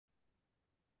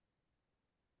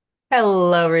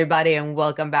Hello, everybody, and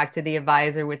welcome back to The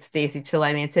Advisor with Stacey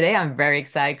Chillemi. And today I'm very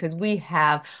excited because we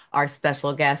have our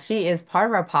special guest. She is part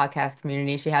of our podcast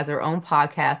community. She has her own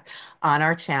podcast on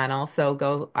our channel.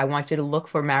 So I want you to look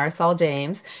for Marysol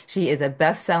James. She is a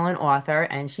best-selling author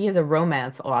and she is a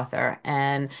romance author.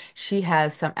 And she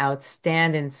has some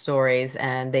outstanding stories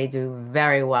and they do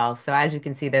very well. So as you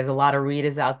can see, there's a lot of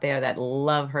readers out there that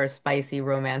love her spicy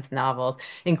romance novels,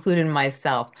 including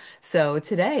myself. So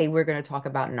today we're going to talk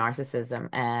about narcissism,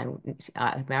 and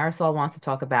Marisol wants to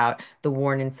talk about the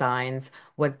warning signs,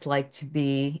 what it's like to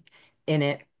be in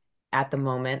it at the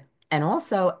moment, and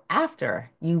also after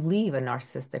you leave a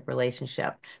narcissistic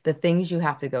relationship, the things you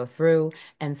have to go through,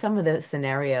 and some of the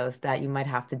scenarios that you might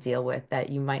have to deal with that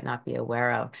you might not be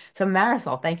aware of. So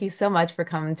Marisol, thank you so much for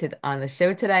coming on the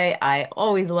show today. I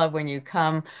always love when you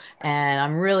come. And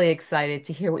I'm really excited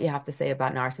to hear what you have to say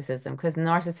about narcissism because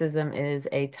narcissism is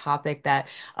a topic that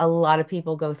a lot of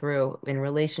people go through in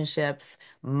relationships,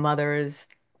 mothers,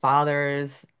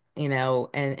 fathers,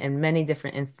 and many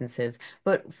different instances.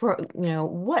 But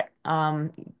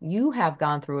you have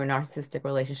gone through a narcissistic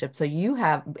relationship, so you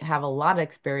have a lot of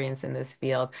experience in this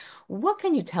field. What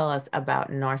can you tell us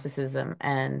about narcissism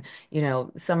and,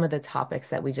 some of the topics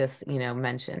that we just,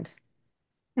 mentioned?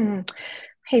 Mm.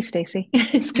 Hey, Stacey.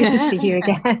 It's good to see you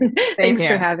again. Same Thanks for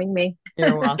here. having me.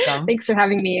 You're welcome. Thanks for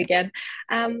having me again.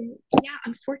 Yeah,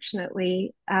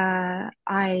 unfortunately,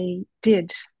 I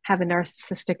did have a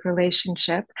narcissistic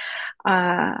relationship.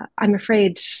 I'm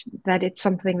afraid that it's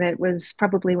something that was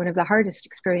probably one of the hardest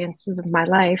experiences of my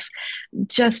life,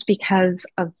 just because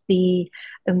of the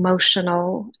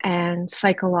emotional and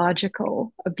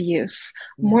psychological abuse,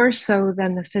 Yeah. more so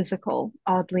than the physical,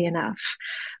 oddly enough.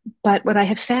 But what I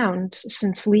have found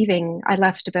since leaving, I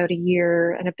left about a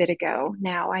year and a bit ago.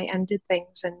 Now I ended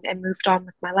things and moved on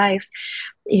with my life,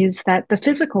 is that the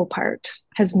physical part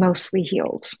has mostly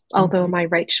healed, although Mhm. my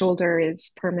right shoulder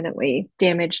is permanently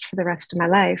damaged for the rest of my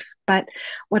life. But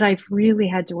what I've really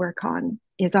had to work on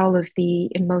is all of the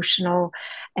emotional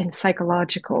and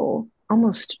psychological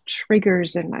almost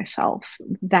triggers in myself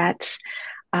that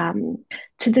um,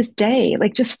 to this day,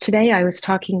 like just today, I was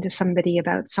talking to somebody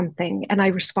about something and I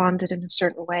responded in a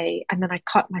certain way. And then I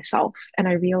caught myself and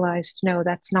I realized, no,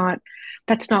 that's not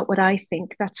what I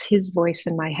think. That's his voice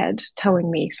in my head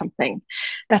telling me something.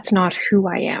 That's not who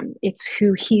I am. It's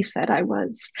who he said I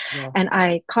was. And Yes.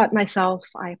 I caught myself,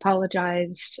 I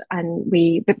apologized, and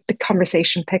the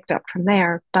conversation picked up from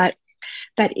there. But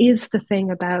that is the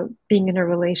thing about being in a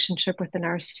relationship with a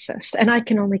narcissist. And I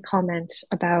can only comment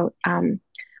about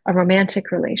a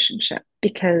romantic relationship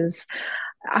because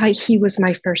he was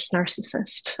my first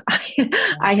narcissist.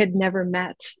 I had never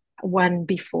met one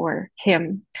before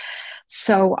him.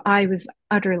 So I was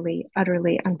utterly,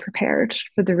 utterly unprepared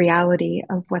for the reality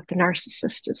of what the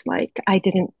narcissist is like. I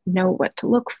didn't know what to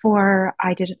look for.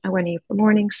 I didn't know any of the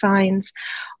warning signs.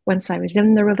 Once I was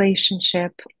in the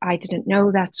relationship, I didn't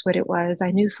know that's what it was.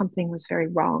 I knew something was very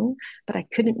wrong, but I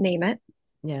couldn't name it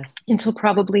Yes. until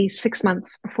probably 6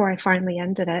 months before I finally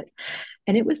ended it.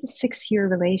 And it was a 6 year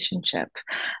relationship.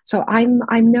 So I'm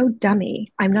no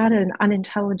dummy. I'm not an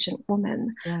unintelligent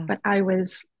woman, Yeah. but I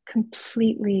was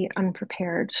completely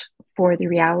unprepared for the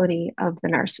reality of the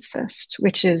narcissist,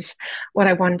 which is what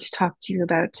I wanted to talk to you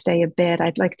about today a bit.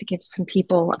 I'd like to give some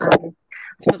people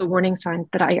some of the warning signs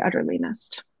that I utterly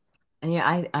missed. And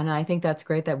yeah, I think that's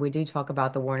great that we do talk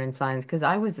about the warning signs because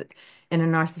I was in a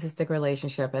narcissistic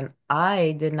relationship and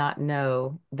I did not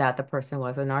know that the person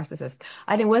was a narcissist.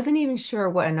 Wasn't even sure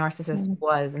what a narcissist Mm-hmm.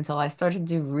 was until I started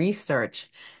to do research.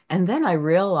 And then I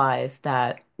realized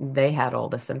that they had all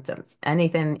the symptoms.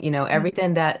 Anything,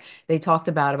 everything that they talked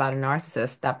about a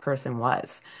narcissist, that person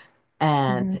was.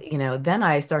 And, Mm-hmm. then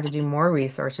I started to do more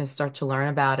research and start to learn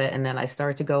about it. And then I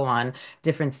started to go on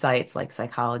different sites like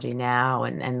Psychology Now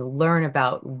and learn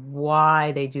about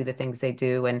why they do the things they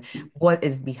do and what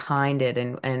is behind it.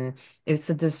 And it's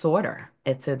a disorder.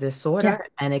 It's a Yeah. disorder.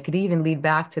 And it could even lead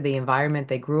back to the environment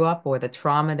they grew up or the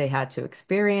trauma they had to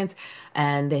experience.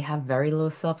 And they have very low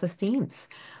self-esteem.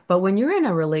 But when you're in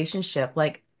a relationship,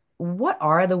 like, what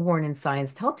are the warning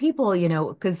signs? Tell people,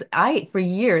 because for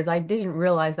years, I didn't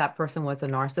realize that person was a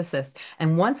narcissist.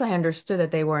 And once I understood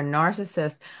that they were a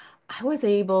narcissist, I was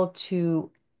able to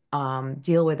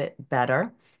deal with it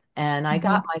better. And I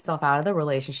got Mm-hmm. myself out of the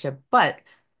relationship, but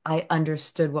I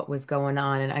understood what was going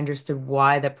on and understood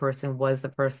why the person was the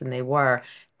person they were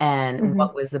and Mm-hmm.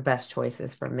 what was the best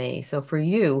choices for me. So for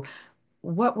you,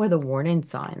 what were the warning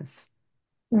signs?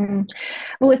 Mm.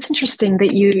 Well, it's interesting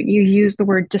that you use the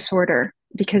word disorder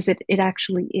because it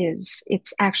actually is.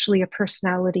 It's actually a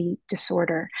personality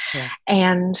disorder. Yes.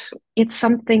 And it's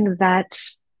something that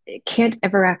can't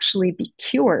ever actually be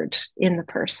cured in the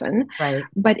person. Right.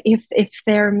 But if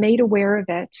they're made aware of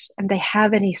it and they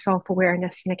have any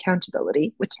self-awareness and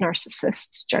accountability, which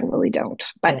narcissists generally don't,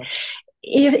 but Yes.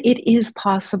 if it is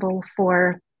possible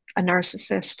for a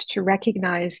narcissist to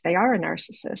recognize they are a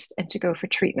narcissist and to go for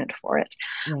treatment for it.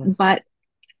 Yes. But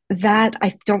that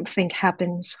I don't think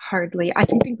happens hardly. I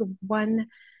can think of one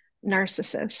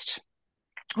narcissist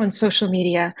on social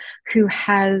media who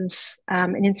has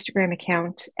an Instagram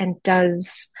account and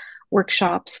does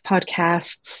workshops,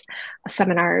 podcasts,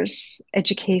 seminars,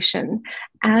 education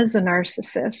as a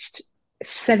narcissist.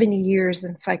 7 years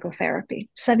in psychotherapy,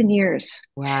 7 years.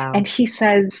 Wow. And he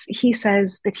says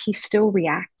that he still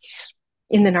reacts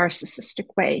in the narcissistic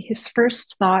way. His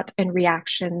first thought and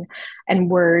reaction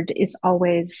and word is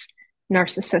always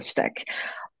narcissistic.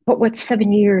 But what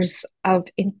 7 years of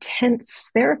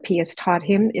intense therapy has taught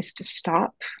him is to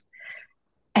stop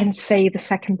and say the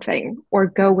second thing, or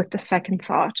go with the second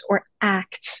thought, or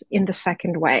act in the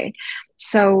second way.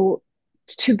 So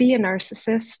to be a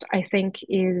narcissist, I think,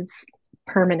 is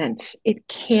permanent. It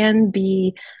can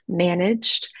be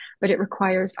managed, but it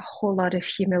requires a whole lot of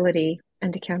humility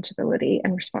and accountability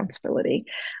and responsibility,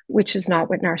 which is not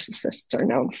what narcissists are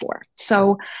known for.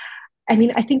 So, I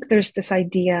mean, I think there's this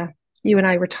idea. You and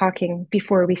I were talking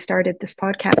before we started this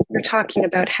podcast. We are talking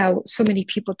about how so many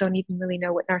people don't even really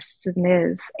know what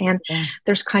narcissism is. And Yeah.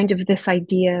 there's kind of this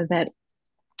idea that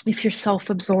if you're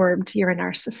self absorbed, you're a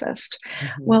narcissist.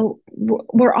 Hmm. Well,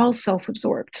 we're all self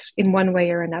absorbed in one way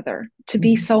or another. To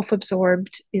be Hmm. self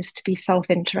absorbed is to be self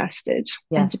interested,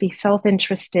 and to Yes. be self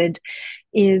interested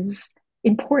is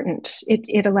important.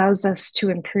 It allows us to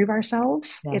improve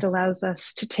ourselves, it Yes. allows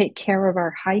us to take care of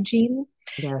our hygiene,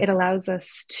 it Yes. allows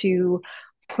us to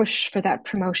push for that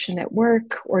promotion at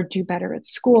work or do better at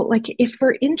school. Like, if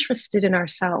we're interested in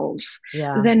ourselves,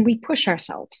 Yeah. then we push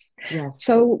ourselves. Yes.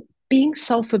 So being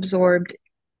self-absorbed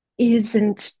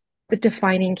isn't the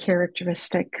defining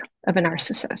characteristic of a Yes.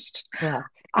 narcissist. Correct.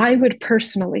 I would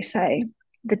personally say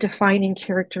the defining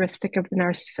characteristic of the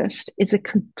narcissist is a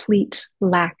complete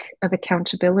lack of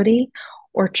accountability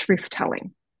or truth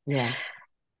telling. Yes.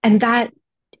 And that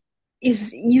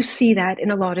is, you see that in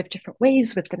a lot of different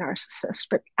ways with the narcissist,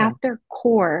 but at Yes. their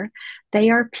core, they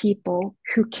are people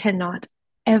who cannot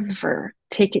ever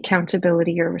take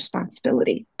accountability or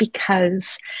responsibility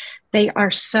because they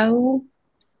are so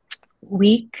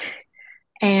weak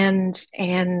and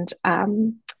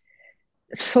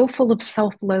so full of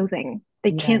self-loathing.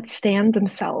 They can't Yes. stand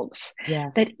themselves.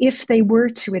 That Yes. if they were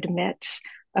to admit,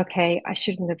 okay, I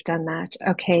shouldn't have done that.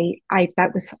 Okay, I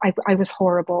was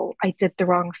horrible. I did the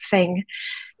wrong thing.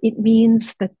 It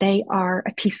means that they are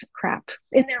a piece of crap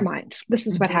in their Yes. mind. This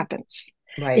is what Hmm. happens.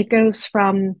 It Right. goes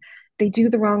from they do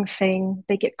the wrong thing,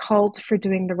 they get called for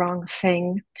doing the wrong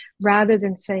thing. Rather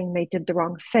than saying they did the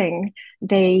wrong thing,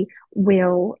 they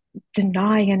will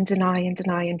deny and deny and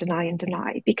deny and deny and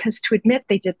deny, because to admit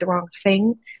they did the wrong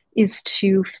thing is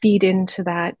to feed into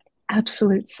that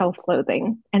absolute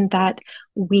self-loathing and that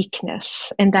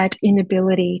weakness and that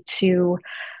inability to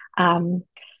um,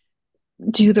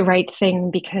 do the right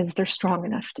thing because they're strong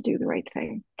enough to do the right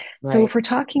thing. So, Right. if we're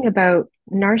talking about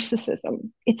narcissism,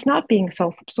 it's not being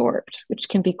self absorbed, which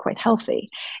can be quite healthy.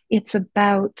 It's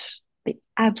about the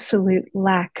absolute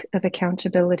lack of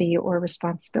accountability or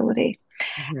responsibility.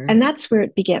 Hmm. And that's where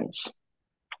it begins.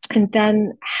 And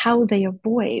then how they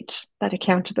avoid that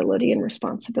accountability and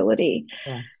responsibility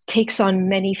Yes. takes on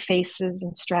many faces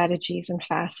and strategies and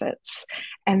facets.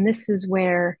 And this is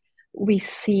where we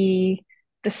see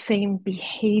the same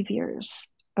behaviors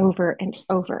over and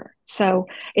over. So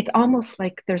it's almost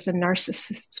like there's a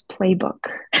narcissist's playbook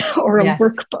or a Yes. Hmm.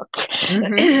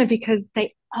 workbook because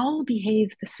they all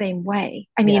behave the same way.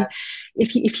 I mean,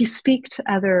 Yes. if you speak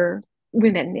to other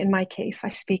women, in my case, I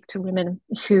speak to women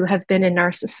who have been in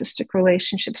narcissistic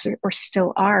relationships or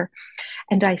still are,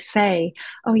 and I say,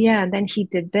 "Oh yeah," and then he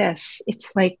did this.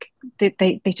 It's like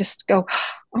they just go,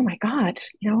 "Oh my god,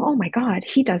 oh my god,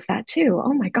 he does that too.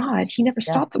 Oh my god, he never Yes.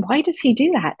 stops. Why does he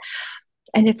do that?"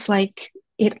 And it's like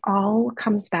it all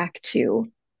comes back to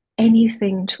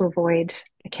anything to avoid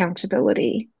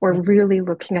accountability or Yes. really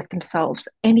looking at themselves,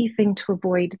 anything to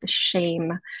avoid the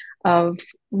shame of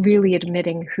really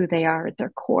admitting who they are at their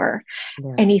core,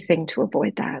 Yes. anything to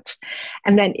avoid that.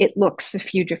 And then it looks a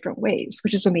few different ways,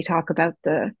 which is when we talk about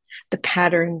the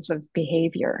patterns of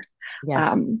behavior. Yes.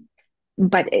 Um,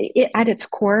 but at its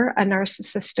core, a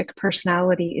narcissistic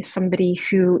personality is somebody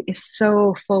who is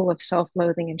so full of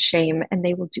self-loathing and shame, and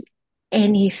they will do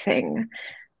anything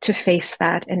to face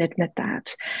that and admit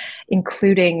that,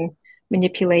 including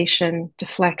manipulation,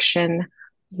 deflection,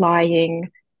 lying,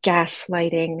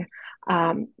 gaslighting,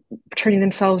 um, turning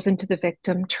themselves into the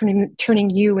victim, turning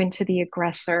you into the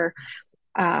aggressor,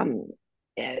 um,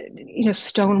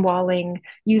 stonewalling,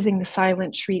 using the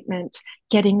silent treatment,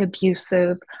 getting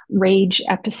abusive, rage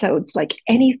episodes, like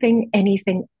anything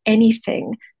to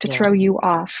Yeah. throw you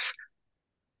off,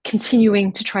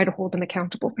 continuing to try to hold them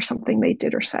accountable for something they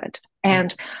did or said. Yeah.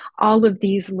 And all of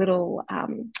these little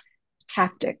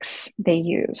tactics they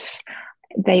use,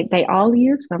 they all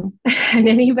use them. And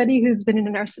anybody who's been in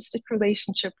a narcissistic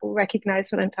relationship will recognize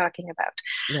what I'm talking about.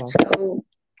 Yeah. So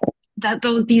that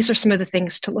though these are some of the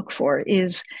things to look for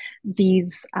is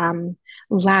these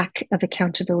lack of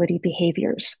accountability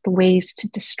behaviors, the ways to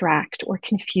distract or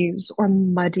confuse or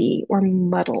muddy or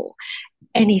muddle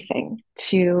anything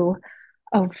to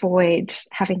avoid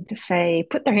having to say,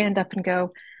 put their hand up and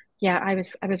go, yeah, I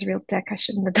was a real dick. I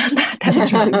shouldn't have done that. That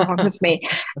was really wrong of me.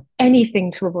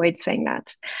 Anything to avoid saying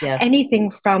that. Yes. Anything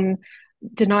from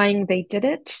denying they did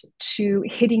it to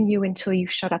hitting you until you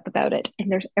shut up about it.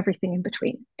 And there's everything in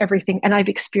between. Everything. And I've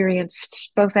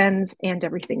experienced both ends and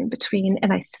everything in between.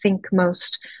 And I think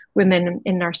most women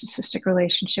in narcissistic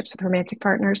relationships with romantic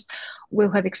partners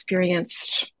will have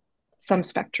experienced some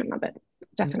spectrum of it.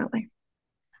 Definitely.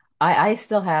 I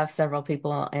still have several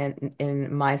people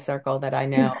in my circle that I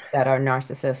know that are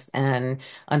narcissists, and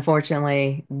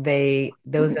unfortunately,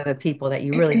 those are the people that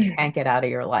you really can't get out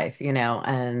of your life,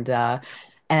 and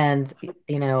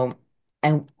you know,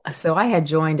 and so I had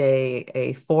joined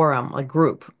a forum, a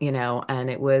group,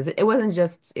 and it wasn't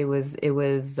just it was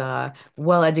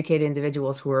well-educated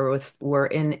individuals who were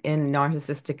in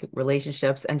narcissistic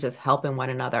relationships and just helping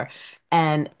one another,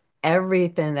 and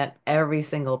everything that every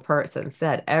single person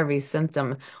said, every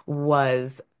symptom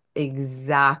was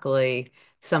exactly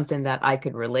something that I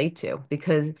could relate to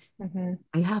because Mm-hmm.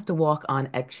 you have to walk on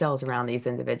eggshells around these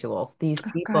individuals. These Oh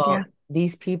God, people, yeah.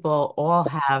 these people all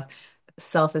have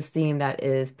self-esteem that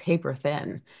is paper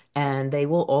thin, and they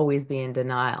will always be in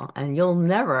denial. And you'll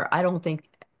never, I don't think,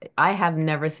 I have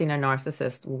never seen a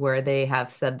narcissist where they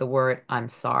have said the word, I'm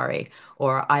sorry,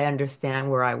 or I understand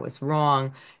where I was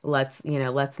wrong. Let's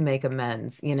make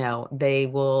amends. They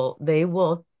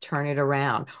will turn it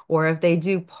around. Or if they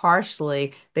do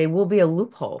partially, they will be a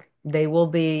loophole. They will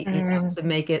be, Mm, to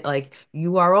make it like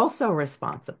you are also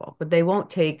responsible, but they won't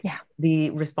take yeah.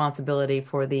 the responsibility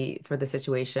for the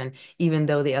situation, even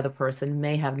though the other person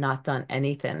may have not done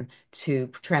anything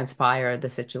to transpire the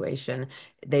situation.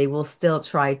 They will still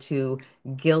try to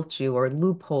guilt you or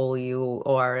loophole you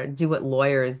or do what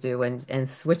lawyers do and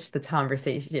switch the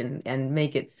conversation and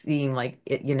make it seem like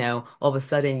all of a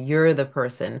sudden you're the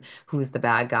person who's the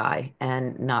bad guy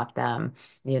and not them.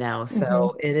 Hmm.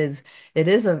 So it's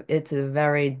a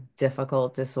very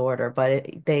difficult disorder, but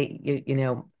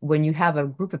when you have a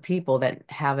group of people that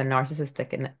have a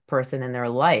narcissistic person in their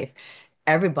life,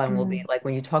 everyone will be Mm, like,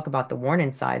 when you talk about the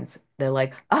warning signs, they're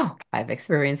like, oh, I've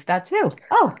experienced that too.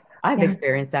 Oh, I've yeah.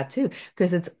 experienced that too.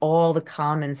 Because it's all the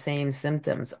common same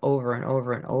symptoms over and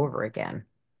over and over again.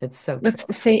 It's so true.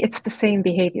 It's the same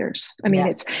behaviors. I mean,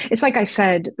 it's Yes. it's like I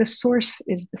said, the source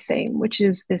is the same, which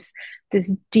is this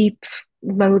deep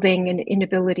loathing and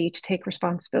inability to take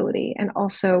responsibility and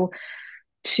also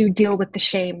to deal with the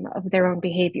shame of their own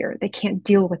behavior. They can't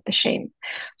deal with the shame.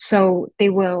 So they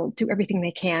will do everything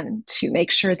they can to make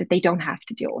sure that they don't have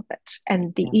to deal with it.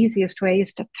 And the Yeah, easiest way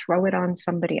is to throw it on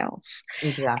somebody else.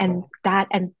 exactly.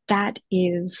 And that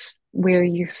is where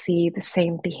you see the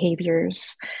same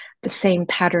behaviors, the same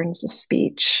patterns of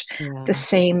speech, the Yeah.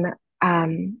 same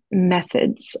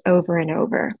methods over and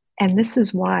over. And this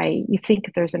is why you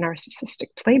think there's a narcissistic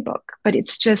playbook, but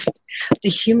it's just the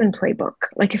human playbook.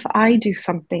 Like if I do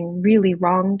something really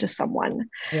wrong to someone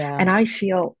Yeah. and I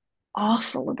feel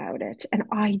awful about it and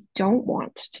I don't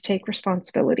want to take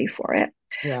responsibility for it,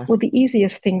 well, Yes. the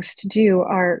easiest things to do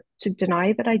are to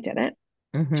deny that I did it,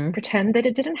 Mm-hmm. pretend that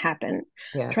it didn't happen,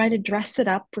 try Yes. to dress it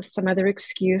up with some other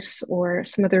excuse or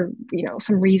some other,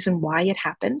 some reason why it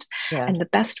happened. And the Yes.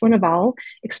 best one of all,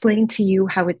 explain to you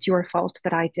how it's your fault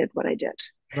that I did what I did.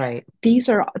 Right. These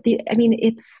are I mean,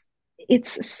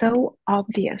 it's so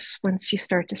obvious once you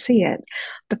start to see it.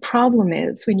 The problem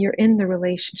is when you're in the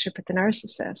relationship with the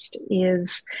narcissist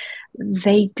is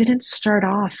they didn't start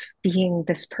off being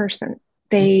this person.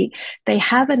 They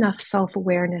have enough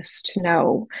self-awareness to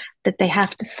know that they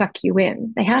have to suck you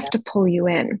in. They have to pull you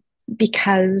in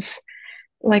because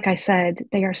like I said,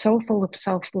 they are so full of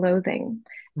self-loathing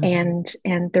Hmm.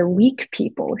 and they're weak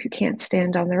people who can't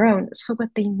stand on their own. So what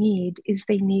they need is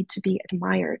they need to be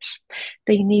admired.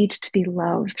 They need to be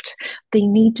loved. They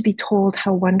need to be told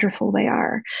how wonderful they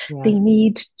are. They Yes.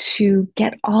 need to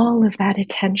get all of that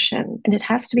attention, and it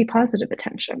has to be positive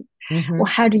attention. Well, Hmm.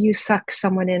 how do you suck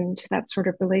someone into that sort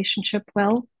of relationship?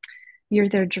 Well, you're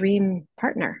their dream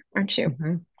partner, aren't you?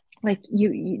 Hmm. Like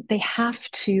they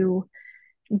have to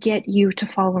get you to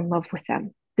fall in love with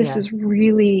them. This Yeah. is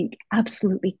really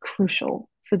absolutely crucial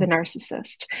for the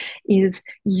narcissist is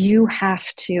you have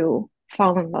to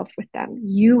fall in love with them.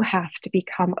 You have to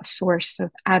become a source of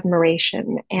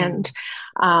admiration Yeah. and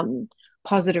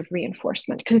positive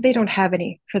reinforcement because they don't have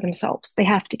any for themselves. They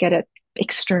have to get it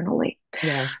externally.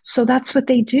 Yes. So that's what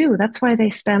they do. That's why they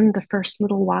spend the first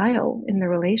little while in the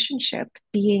relationship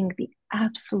being the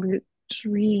absolute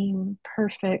dream,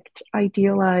 perfect,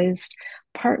 idealized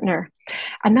partner.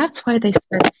 And that's why they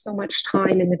spend so much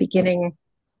time in the beginning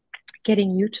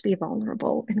getting you to be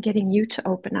vulnerable and getting you to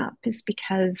open up, is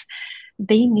because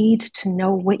they need to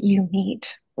know what you need.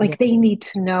 Like Yes. they need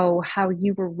to know how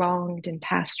you were wronged in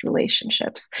past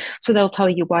relationships. So they'll tell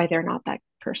you why they're not that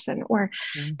person, or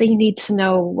Mm. they need to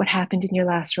know what happened in your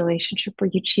last relationship where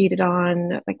you cheated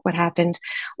on, like what happened.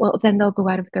 Well, then they'll go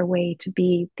out of their way to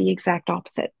be the exact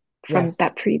opposite from Yes.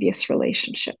 that previous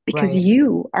relationship because Right.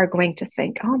 you are going to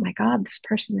think, oh my God, this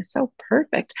person is so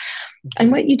perfect. And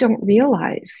Hmm. what you don't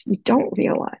realize,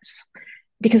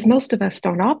 because most of us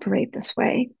don't operate this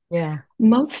way, Yeah.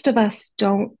 most of us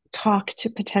don't talk to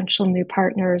potential new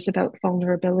partners about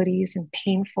vulnerabilities and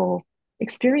painful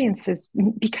experiences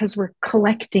because we're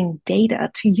collecting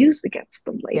data to use against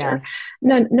them later. Yes.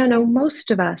 No, no, no. Most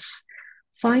of us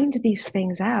find these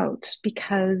things out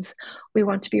because we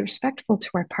want to be respectful to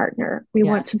our partner. We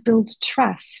want Yes. to build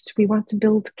trust. We want to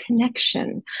build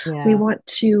connection. We Yeah. want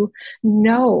to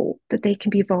know that they can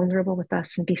be vulnerable with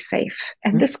us and be safe.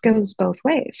 And Mm. this goes both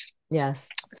ways. Yes.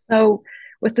 So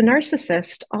with the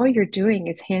narcissist, all you're doing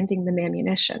is handing them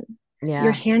ammunition. You're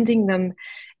Yeah. handing them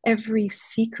every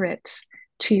secret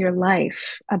to your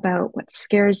life about what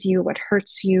scares you, what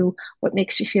hurts you, what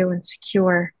makes you feel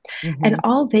insecure. And Hmm.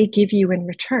 all they give you in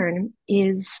return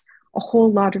is a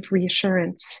whole lot of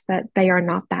reassurance that they are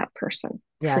not that person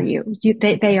for Yes. you.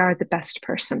 They are the best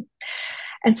person.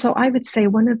 And so I would say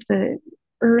one of the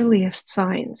earliest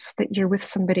signs that you're with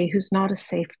somebody who's not a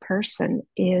safe person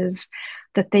is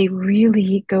that they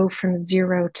really go from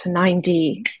 0 to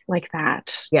 90 like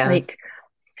that. Like Yes.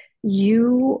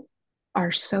 you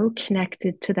are so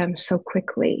connected to them so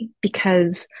quickly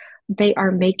because they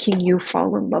are making you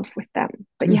fall in love with them.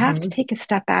 But you have to Hmm. take a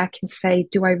step back and say,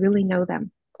 do I really know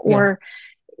them? Yes. Or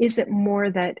is it more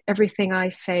that everything I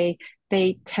say,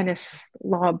 they tennis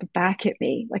lob back at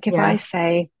me? Like if I Yes.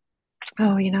 say,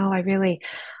 oh, I really,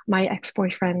 my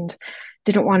ex-boyfriend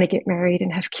didn't want to get married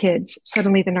and have kids.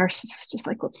 Suddenly the narcissist is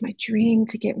like, well, it's my dream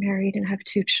to get married and have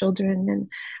 2 children and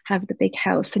have the big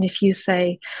house. And if you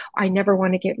say, I never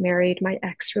want to get married, my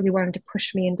ex really wanted to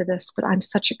push me into this, but I'm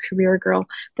such a career girl,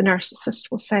 the narcissist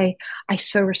will say, I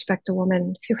so respect a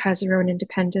woman who has her own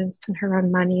independence and her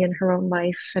own money and her own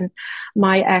life. And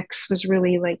my ex was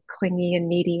really like clingy and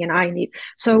needy and I need.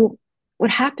 So what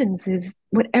happens is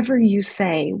whatever you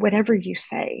say,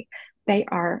 they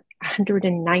are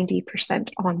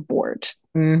 190% on board.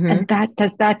 Hmm. And that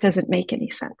doesn't make any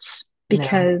sense No.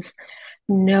 because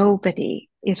nobody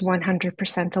is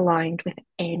 100% aligned with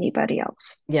anybody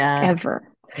else Yes. ever.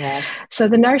 Yes. So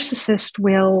the narcissist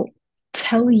will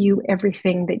tell you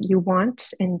everything that you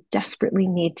want and desperately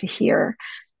need to hear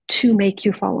to make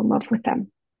you fall in love with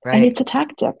them. And Right. it's a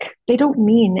tactic. They don't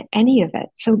mean any of it.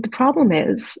 So the problem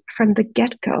is from the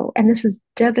get go, and this is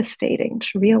devastating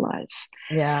to realize,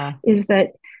 Yeah. is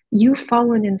that you've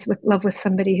fallen in with love with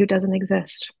somebody who doesn't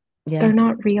exist. They're Yeah.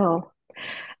 not real.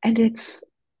 And it's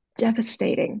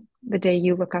devastating the day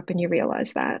you look up and you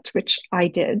realize that, which I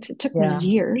did. It took me Yeah.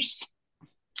 years,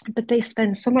 but they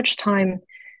spend so much time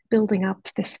building up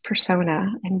this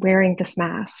persona and wearing this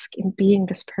mask and being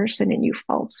this person, and you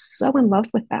fall so in love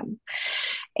with them.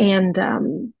 And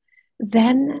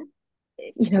then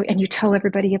and you tell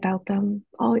everybody about them.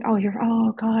 You're,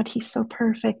 oh God, he's so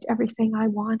perfect. Everything I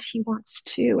want, he wants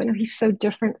too. And he's so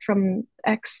different from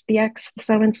the ex,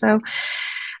 so and so.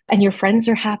 And your friends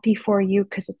are happy for you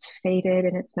because it's fated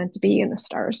and it's meant to be, and the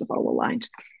stars have all aligned.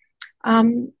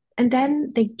 And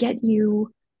then they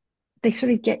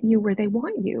sort of get you where they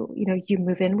want you. You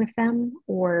move in with them,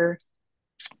 or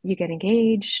you get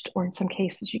engaged, or in some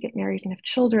cases, you get married and have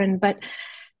children. But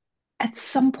at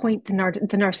some point, the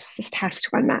narcissist has to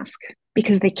unmask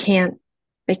because they can't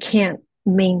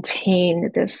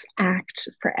maintain this act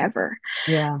forever.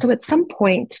 Yeah. So at some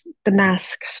point, the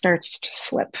mask starts to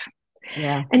slip.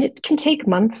 Yeah. And it can take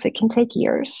months, it can take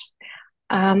years.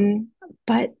 Um,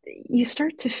 but you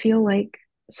start to feel like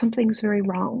something's very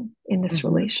wrong in this Hmm.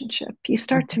 relationship. You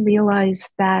start Hmm. to realize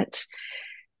that,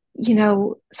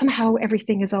 somehow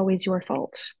everything is always your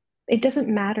fault. It doesn't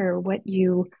matter what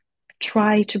you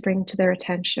try to bring to their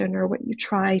attention or what you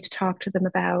try to talk to them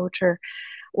about,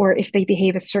 or if they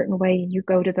behave a certain way, you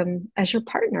go to them as your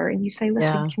partner and you say,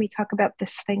 listen, Yeah. can we talk about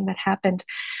this thing that happened?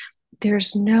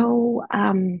 There's no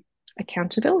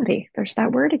accountability. There's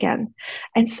that word again.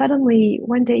 And suddenly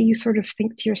one day you sort of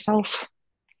think to yourself,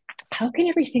 how can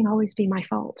everything always be my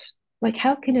fault? Like,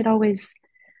 how can it always,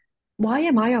 why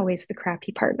am I always the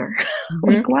crappy partner? Hmm.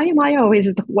 Like, why am I always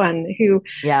the one who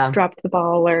Yeah. dropped the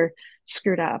ball or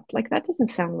screwed up? Like, that doesn't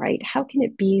sound right. How can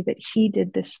it be that he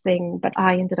did this thing, but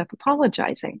I ended up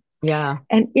apologizing? Yeah.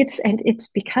 And it's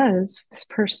because this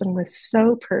person was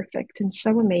so perfect and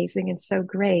so amazing and so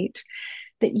great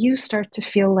that you start to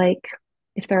feel like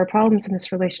if there are problems in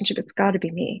this relationship, it's got to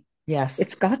be me. Yes.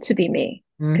 It's got to be me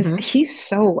because Hmm. he's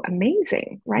so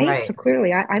amazing, right? So Right.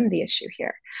 clearly I'm the issue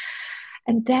here.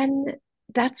 And then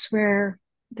that's where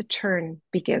the turn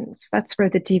begins. That's where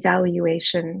the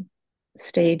devaluation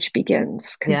stage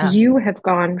begins because Yeah. you have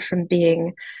gone from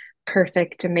being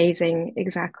perfect, amazing,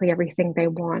 exactly everything they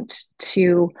want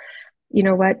to, you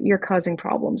know what, you're causing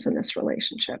problems in this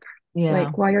relationship. Yeah.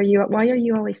 Like, why are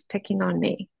you always picking on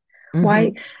me?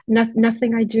 Why Hmm.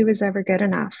 nothing I do is ever good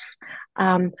enough?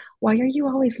 Why are you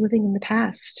always living in the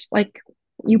past? Like,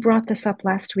 you brought this up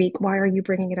last week. Why are you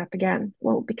bringing it up again?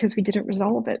 Well, because we didn't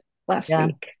resolve it last Yeah.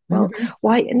 week. Well, Hmm.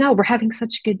 why? No, we're having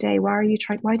such a good day. Why are you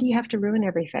trying? Why do you have to ruin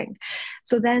everything?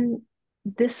 So then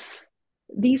this,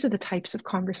 these are the types of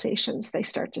conversations they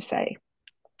start to say,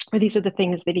 or these are the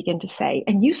things they begin to say,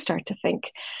 and you start to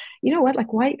think, you know what,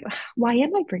 like, why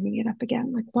am I bringing it up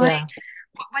again? Like, why, Yeah.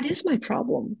 what is my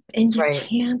problem? And you Right.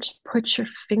 can't put your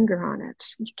finger on it.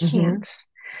 You Hmm. can't.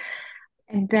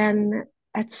 And then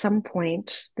at some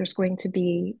point there's going to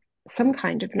be some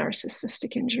kind of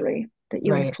narcissistic injury that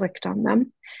you Right. inflict on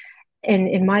them. And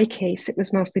in my case, it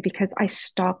was mostly because I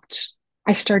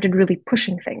started really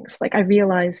pushing things. Like, I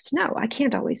realized, no, I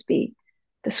can't always be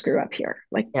the screw up here.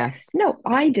 Like, Yes. no,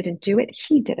 I didn't do it.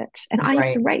 He did it. And I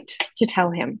have the Right. right to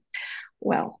tell him.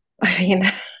 Well, I mean,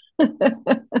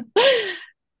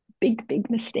 big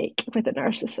mistake with a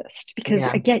narcissist because,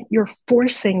 Yeah. again, you're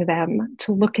forcing them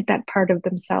to look at that part of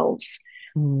themselves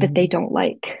that they Hmm. don't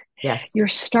like. Yes. You're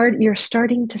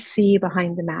starting to see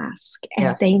behind the mask,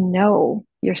 and they Yes. know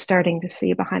you're starting to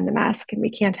see behind the mask, and we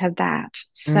can't have that.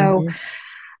 So Hmm.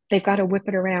 they've got to whip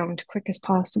it around quick as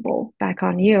possible back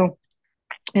on you.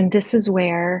 And this is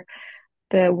where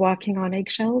the walking on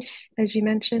eggshells, as you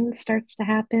mentioned, starts to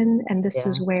happen. And this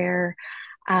is Yeah. where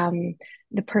um,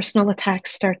 the personal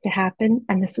attacks start to happen.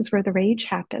 And this is where the rage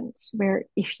happens, where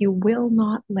if you will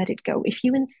not let it go, if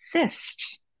you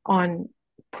insist on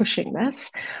pushing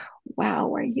this,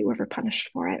 wow, are you ever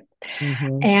punished for it?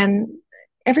 Hmm. And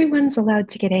everyone's allowed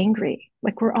to get angry.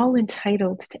 Like, we're all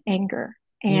entitled to anger.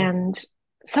 Yeah. And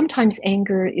sometimes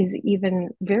anger is even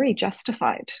very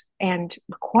justified and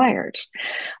required,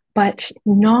 but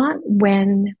not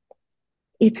when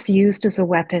it's used as a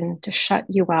weapon to shut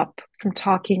you up from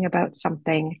talking about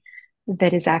something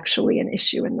that is actually an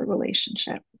issue in the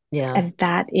relationship. And Yes.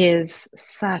 that is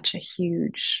such a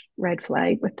huge red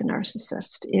flag with the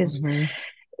narcissist, is Hmm.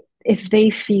 if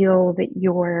they feel that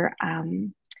you're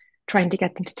trying to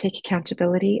get them to take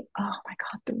accountability. Oh my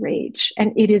God, the rage.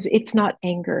 And it's not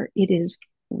anger, it is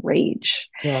rage.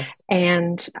 Yes.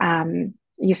 And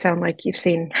you sound like you've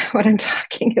seen what I'm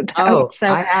talking about. Oh,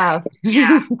 So, I have.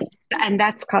 and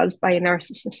that's caused by a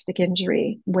narcissistic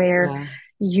injury where Yeah.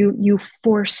 you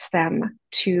force them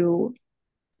to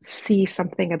see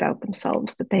something about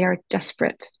themselves that they are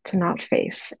desperate to not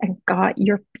face. And God,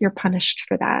 you're punished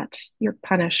for that. You're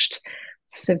punished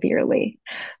severely.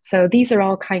 So these are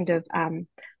all kind of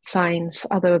signs,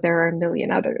 although there are a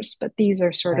million others, but these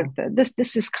are sort Yeah. of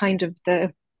this is kind of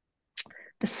the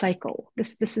cycle.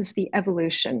 This is the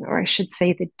evolution, or I should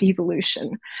say the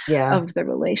devolution Yeah. of the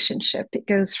relationship. It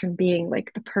goes from being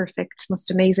like the perfect,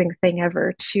 most amazing thing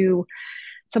ever to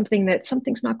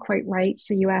something's not quite right.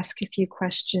 So you ask a few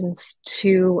questions,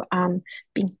 to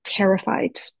being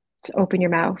terrified to open your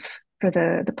mouth for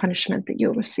the punishment that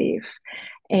you'll receive.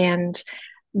 And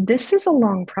this is a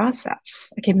long process.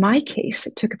 Like, in my case,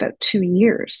 it took about 2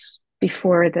 years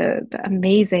before the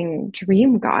amazing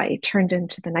dream guy turned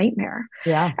into the nightmare.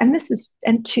 Yeah. And this is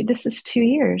 2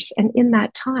 years. And in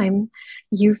that time,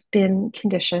 you've been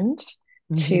conditioned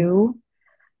Hmm. to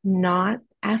not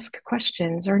ask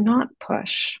questions or not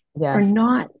push or Yes.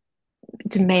 not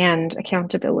demand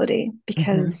accountability Hmm.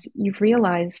 because you've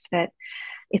realized that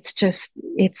it's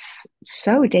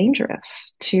so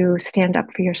dangerous to stand up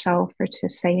for yourself or to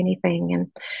say anything.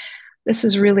 And this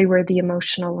is really where the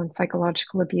emotional and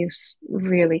psychological abuse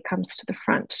really comes to the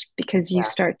front because you Yeah.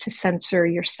 start to censor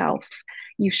yourself.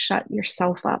 You shut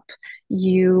yourself up.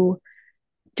 You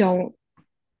don't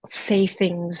say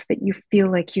things that you feel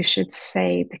like you should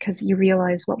say because you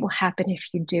realize what will happen if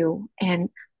you do. And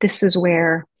this is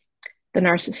where the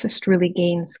narcissist really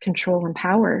gains control and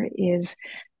power is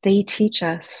they teach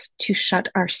us to shut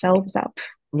ourselves up,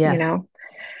 you Yes. know,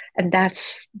 and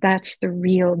that's the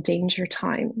real danger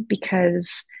time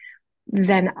because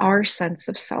then our sense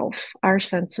of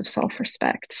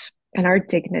self-respect and our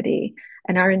dignity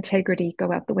and our integrity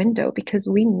go out the window because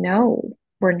we know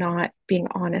we're not being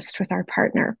honest with our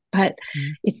partner, but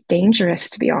Mhm. it's dangerous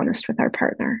to be honest with our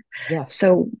partner. Yes.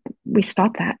 So we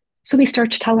stop that. So we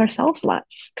start to tell ourselves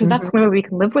less because that's Hmm. where we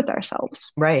can live with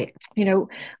ourselves. Right. You know,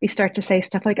 we start to say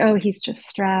stuff like, oh, he's just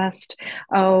stressed.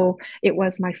 Oh, it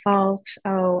was my fault.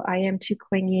 Oh, I am too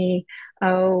clingy.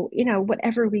 Oh,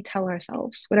 whatever we tell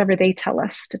ourselves, whatever they tell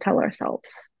us to tell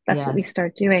ourselves, that's what we Yes.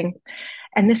 start doing.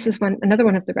 And this is another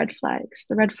one of the red flags.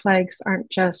 The red flags aren't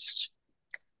just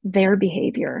their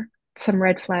behavior. Some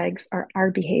red flags are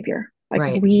our behavior. Like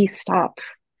Right. we stop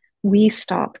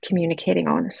communicating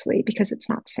honestly because it's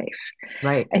not safe.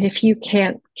 Right. And if you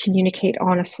can't communicate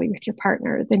honestly with your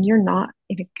partner, then you're not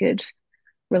in a good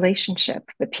relationship.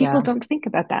 But people Yeah. don't think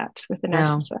about that with the No.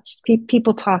 narcissist.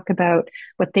 People talk about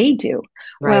what they do.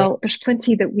 Right. Well, there's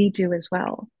plenty that we do as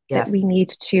well that we Yes. need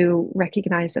to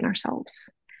recognize in ourselves.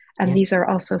 And Yeah. these are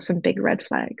also some big red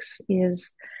flags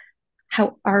is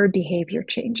how our behavior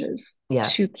changes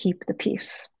Yes. to keep the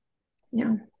peace.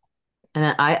 Yeah.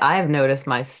 And I have noticed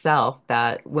myself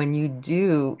that when you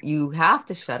do, you have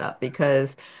to shut up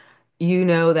because you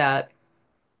know that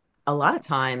a lot of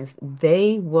times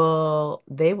they will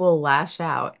lash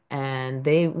out and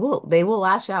they will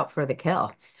lash out for the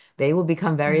kill. They will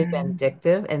become very Mm,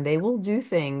 vindictive and they will do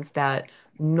things that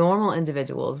normal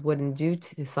individuals wouldn't do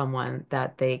to someone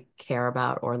that they care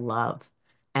about or love.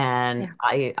 And yeah.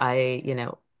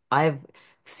 I've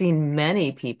seen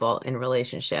many people in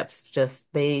relationships just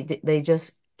they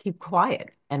just keep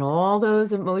quiet and all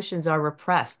those emotions are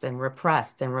repressed and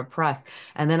repressed and repressed.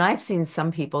 And then I've seen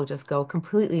some people just go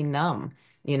completely numb,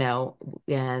 you know,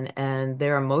 and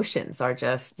their emotions are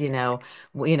just,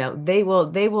 they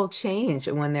will change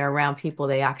when they're around people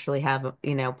they actually have,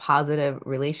 positive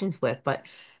relations with. But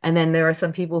and then there are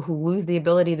some people who lose the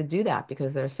ability to do that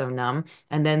because they're so numb.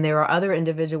 And then there are other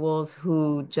individuals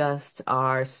who just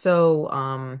are so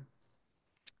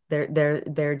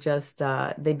they're just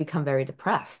they become very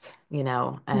depressed,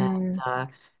 Mm,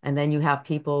 and then you have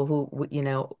people who you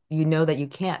know that you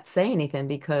can't say anything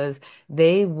because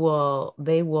they will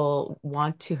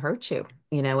want to hurt you,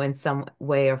 in some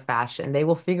way or fashion. They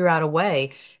will figure out a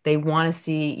way. They want to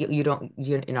see you don't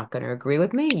you're not going to agree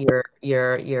with me.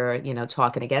 You're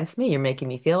talking against me. You're making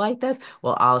me feel like this.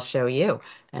 Well, I'll show you.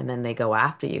 And then they go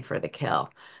after you for the kill.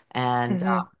 And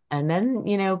mhm, and then,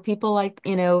 people like,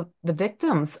 the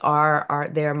victims are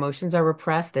their emotions are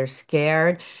repressed, they're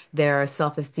scared, their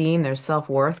self-esteem, their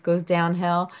self-worth goes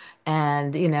downhill.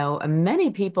 And, many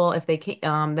people, if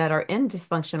that are in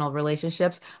dysfunctional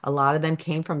relationships, a lot of them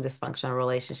came from dysfunctional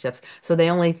relationships. So they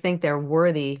only think they're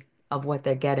worthy of what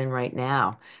they're getting right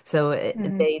now. So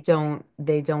mhm.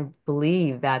 they don't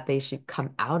believe that they should come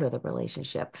out of the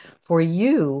relationship. For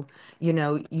you,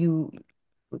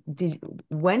 did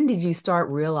when did you start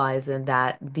realizing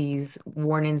that these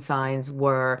warning signs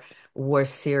were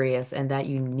serious and that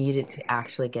you needed to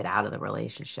actually get out of the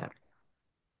relationship?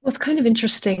 Well, it's kind of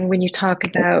interesting when you talk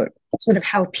about sort of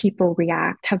how people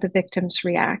react, how the victims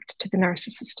react to the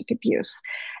narcissistic abuse.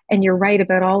 And you're right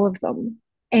about all of them.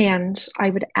 And I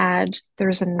would add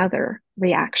there's another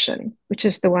reaction, which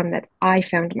is the one that I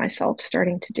found myself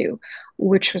starting to do,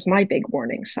 which was my big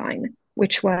warning sign,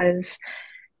 which was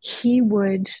he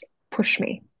would push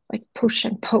me, like push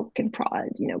and poke and prod,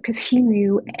 because he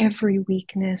knew every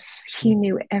weakness, he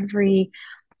knew every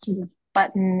sort of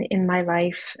button in my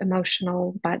life,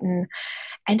 emotional button,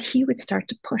 and he would start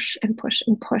to push and push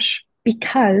and push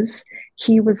because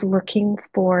he was looking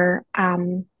for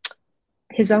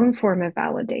his own form of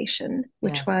validation,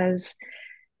 which Yes. was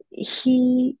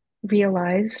he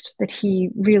realized that he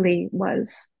really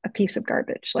was a piece of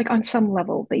garbage. Like on some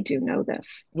level, they do know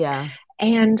this. Yeah.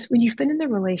 And when you've been in the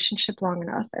relationship long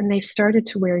enough and they've started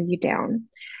to wear you down,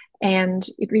 And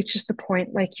it reaches the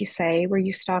point, like you say, where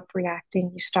you stop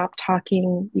reacting, you stop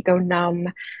talking, you go numb,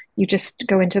 you just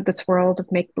go into this world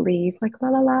of make believe, like la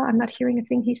la la. I'm not hearing a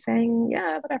thing he's saying.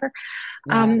 Yeah, whatever.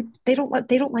 Yeah. They don't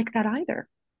like that either.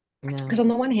 No. Because on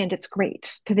the one hand, it's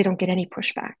great because they don't get any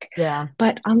pushback, Yeah.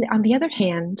 but on the other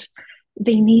hand,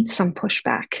 they need some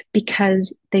pushback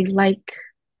because they like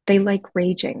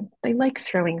raging, they like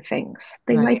throwing things,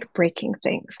 they Right. like breaking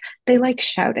things, they like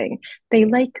shouting, they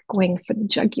like going for the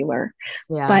jugular,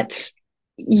 Yeah. but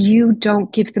you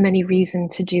don't give them any reason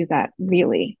to do that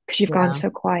really because you've gone Yeah. so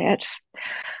quiet.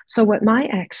 So what my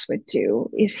ex would do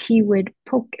is he would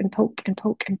poke and poke and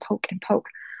poke and poke and poke,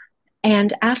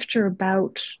 and after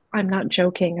about, I'm not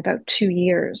joking, about 2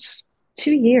 years,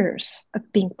 2 years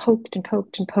of being poked and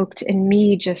poked and poked, and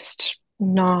me just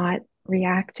not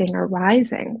reacting or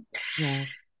rising, Yes.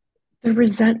 the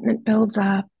resentment builds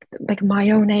up, like my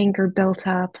own anger built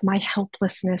up, my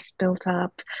helplessness built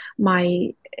up, my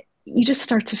you just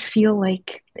start to feel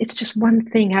like it's just one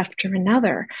thing after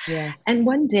another. Yes. And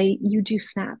one day you do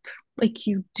snap, like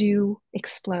you do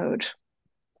explode,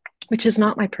 which is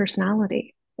not my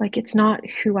personality. Like it's not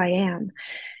who I am.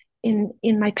 In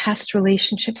my past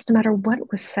relationships, no matter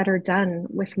what was said or done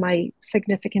with my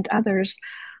significant others,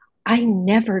 I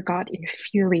never got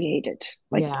infuriated,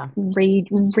 like Yeah.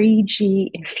 ragey,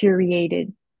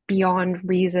 infuriated, beyond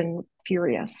reason,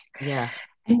 furious. Yes.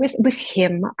 And with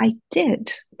him, I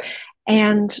did.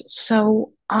 And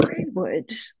so I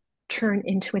would turn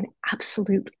into an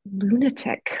absolute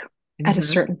lunatic at a Hmm.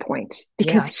 certain point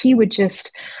because Yeah. he would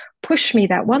just push me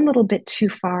that one little bit too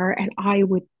far and I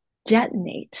would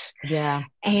detonate. Yeah.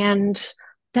 And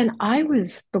then I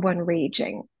was the one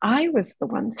raging. I was the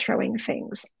one throwing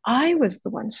things. I was the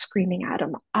one screaming at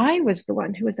him. I was the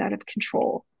one who was out of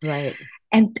control. Right.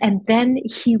 And then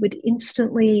he would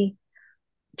instantly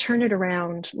turn it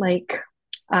around like,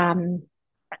 um,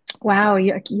 wow,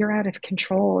 you're out of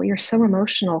control. You're so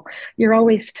emotional. You're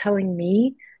always telling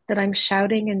me that I'm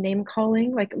shouting and name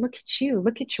calling. Like, look at you.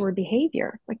 Look at your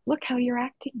behavior. Like, look how you're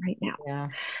acting right now. Yeah.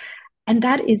 And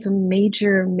that is a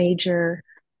major, major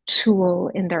tool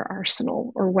in their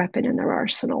arsenal or weapon in their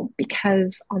arsenal.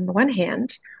 Because on the one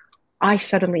hand, I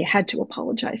suddenly had to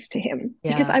apologize to him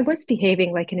because Yeah. I was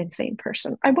behaving like an insane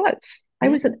person. I was. I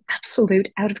Yeah. was an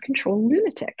absolute out of control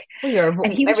lunatic. Well,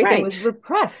 And he was everything right. was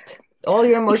repressed. All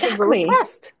your emotions were Exactly.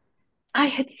 repressed. I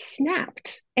had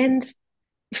snapped. And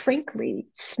frankly,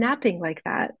 snapping like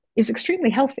that is extremely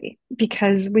healthy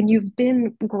because when you've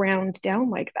been ground down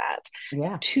like that,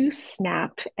 Yeah. to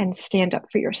snap and stand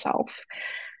up for yourself,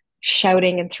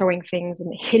 shouting and throwing things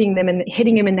and hitting them and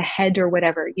hitting him in the head or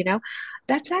whatever,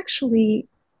 that's actually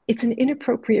it's an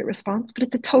inappropriate response, but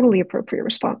it's a totally appropriate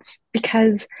response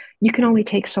because you can only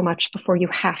take so much before you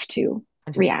have to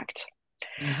 100%. react.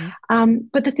 Hmm.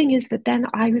 But the thing is that then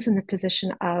I was in the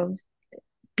position of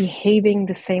behaving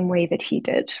the same way that he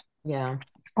did. Yeah.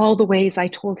 All the ways I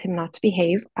told him not to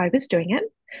behave, I was doing it.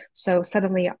 So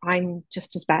suddenly I'm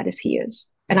just as bad as he is,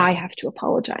 and Yeah. I have to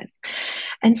apologize.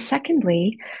 And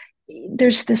secondly,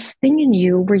 there's this thing in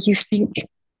you where you think,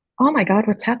 oh my God,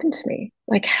 what's happened to me?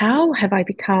 Like, how have I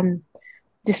become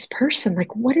this person?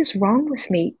 Like, what is wrong with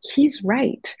me? He's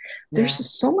right. Yeah.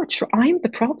 There's so much, I'm the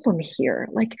problem here.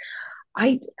 Like,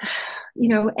 I,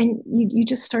 and you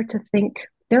just start to think,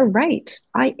 they're right.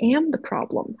 I am the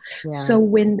problem. Yeah. So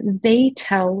when they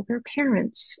tell their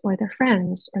parents or their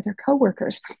friends or their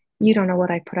coworkers, you don't know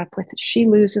what I put up with. She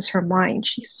loses her mind.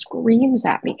 She screams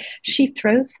at me. She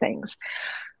throws things.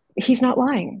 He's not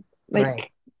lying. Right.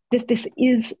 Like this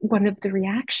is one of the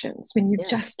reactions when you Yeah.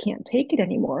 just can't take it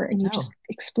anymore and you just No.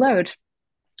 explode.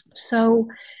 So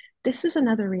this is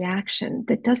another reaction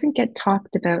that doesn't get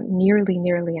talked about nearly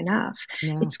enough.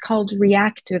 No. It's called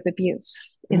reactive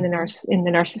abuse in the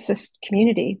Hmm. narcissist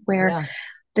community, where Yeah.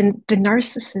 the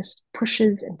narcissist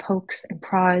pushes and pokes and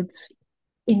prods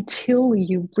until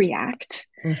you react,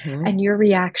 Hmm. and your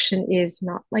reaction is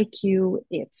not like you.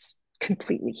 It's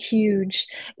completely huge.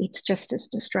 It's just as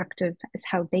destructive as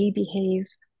how they behave.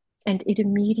 And it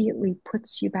immediately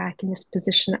puts you back in this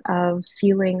position of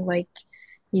feeling like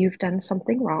you've done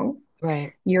something wrong.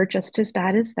 Right. You're just as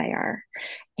bad as they are.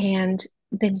 And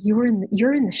then you're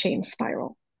in the shame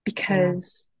spiral Yeah.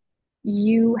 because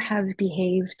you have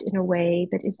behaved in a way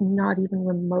that is not even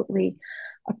remotely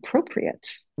appropriate,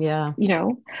 Yeah. you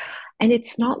know? And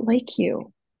it's not like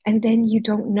you. And then you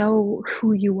don't know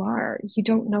who you are. You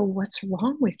don't know what's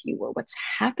wrong with you or what's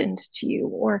happened to you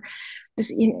or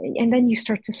this, and then you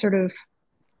start to sort of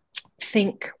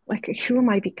think like, who am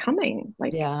I becoming?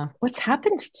 Like, Yeah. what's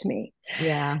happened to me?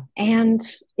 Yeah. And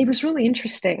it was really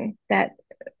interesting that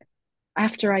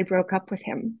after I broke up with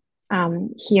him,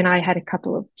 He and I had a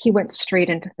couple of, he went straight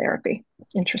into therapy,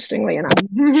 interestingly enough,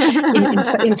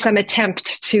 in some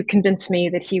attempt to convince me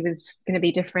that he was going to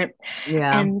be different.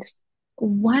 Yeah. And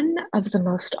one of the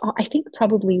most, I think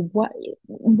probably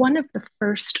one of the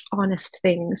first honest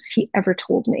things he ever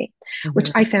told me, which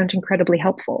Hmm. I found incredibly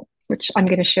helpful, which I'm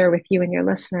going to share with you and your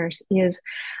listeners, is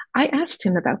I asked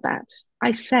him about that.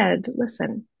 I said,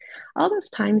 listen, all those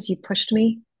times you pushed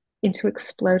me into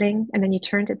exploding and then you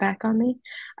turned it back on me.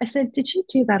 I said, did you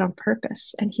do that on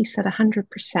purpose? And he said,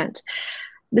 100%.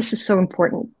 This is so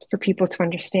important for people to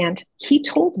understand. He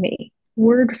told me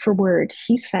word for word,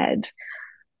 he said,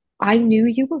 I knew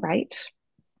you were right.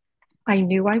 I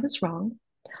knew I was wrong.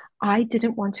 I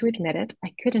didn't want to admit it.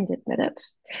 I couldn't admit it.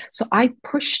 So I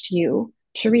pushed you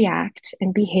to react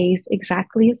and behave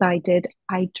exactly as I did.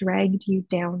 I dragged you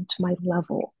down to my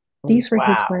level. These were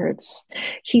his Wow. words.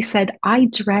 He said, I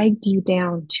dragged you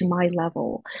down to my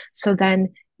level. So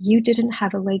then you didn't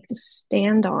have a leg to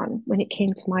stand on when it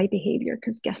came to my behavior.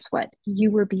 Because guess what?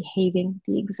 You were behaving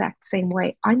the exact same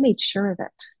way. I made sure of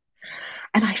it.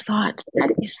 And I thought,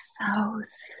 that is so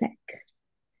sick.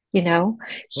 You know,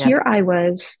 Yeah. here I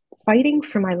was fighting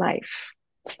for my life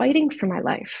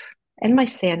and my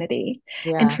sanity.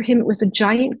 And Yeah. for him, it was a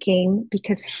giant game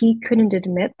because he couldn't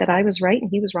admit that I was right and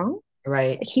he was wrong.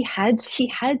 Right. He had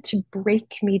to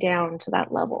break me down to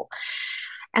that level.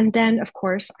 And then, of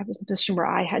course, I was in a position where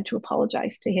I had to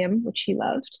apologize to him, which he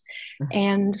loved.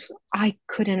 And I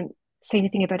couldn't say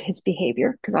anything about his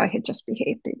behavior because I had just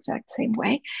behaved the exact same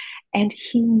way. And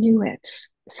he knew it.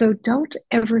 So don't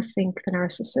ever think the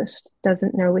narcissist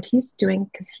doesn't know what he's doing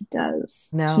because he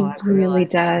does. No, He I've really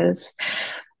realized that. does.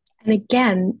 And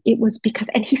again, it was because,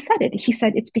 and he said it, he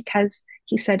said, it's because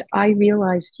he said, I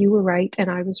realized you were right and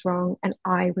I was wrong, and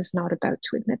I was not about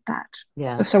to admit that.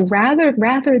 Yes. So rather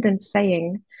than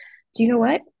saying, do you know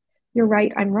what? You're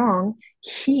right, I'm wrong,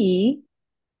 he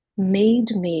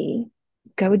made me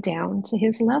go down to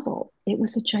his level. It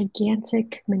was a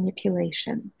gigantic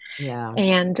manipulation. Yeah.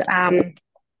 And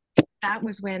that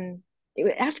was when,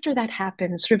 after that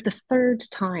happened, sort of the third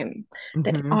time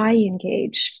that Hmm. I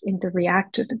engaged in the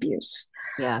reactive abuse,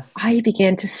 Yes. I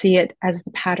began to see it as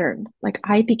the pattern. Like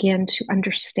I began to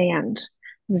understand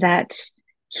that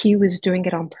he was doing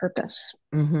it on purpose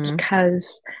Hmm.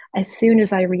 because as soon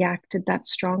as I reacted that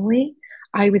strongly,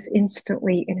 I was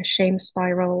instantly in a shame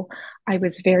spiral. I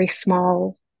was very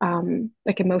small.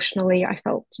 Like emotionally, I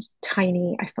felt just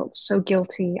tiny. I felt so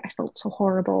guilty. I felt so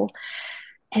horrible.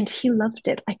 And he loved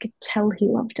it. I could tell he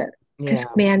loved it because,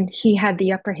 Yeah. man, he had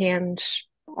the upper hand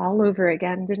all over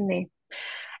again, didn't he?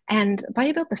 And by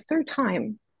about the third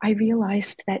time, I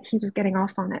realized that he was getting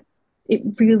off on it. It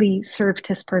really served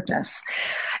his purpose.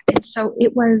 And so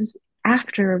it was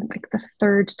after like the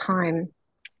third time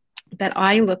that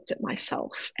I looked at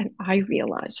myself and I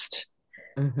realized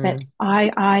that Hmm.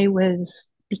 I was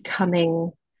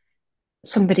becoming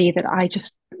somebody that I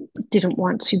just didn't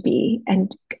want to be,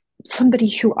 and somebody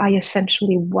who I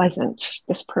essentially wasn't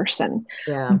this person.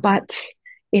 Yeah. But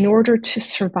in order to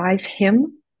survive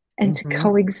him and to Hmm.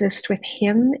 coexist with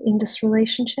him in this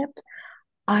relationship,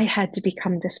 I had to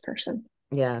become this person.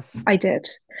 Yes. I did.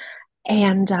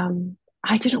 And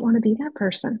I didn't want to be that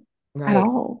person at Right.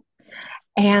 all.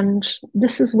 And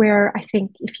this is where I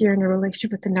think if you're in a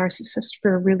relationship with a narcissist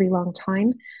for a really long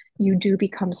time, you do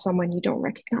become someone you don't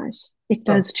recognize. It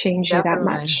Oh, does change you that definitely.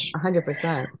 much.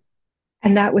 100%.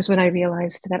 And that was when I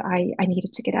realized that I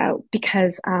needed to get out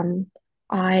because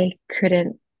I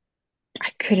couldn't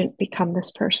I couldn't become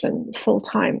this person full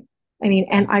time. I mean,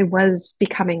 and I was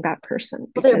becoming that person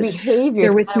Well, their because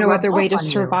there behaviors was kind of no rub other way off to on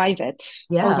you. survive it.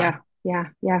 Oh Yeah. yeah, yeah,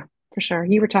 yeah, for sure.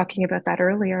 You were talking about that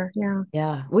earlier. Yeah.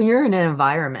 Yeah. When you're in an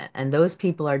environment and those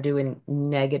people are doing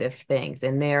negative things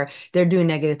and they're doing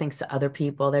negative things to other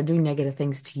people, they're doing negative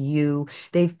things to you.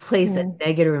 They've placed a Mm,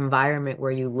 negative environment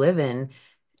where you live in.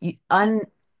 You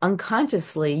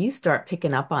unconsciously you start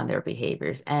picking up on their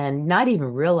behaviors and not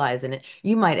even realizing it.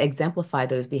 You might exemplify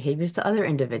those behaviors to other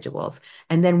individuals.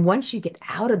 And then once you get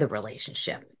out of the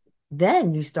relationship,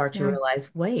 then you start to yeah.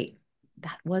 realize, wait,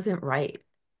 that wasn't right.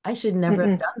 I should never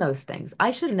have Mm-mm, done those things.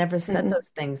 I should have never said mm-mm, those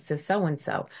things to so and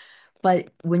so.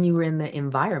 But when you were in the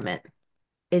environment,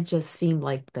 it just seemed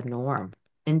like the norm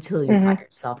until you got mm-hmm,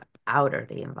 yourself out of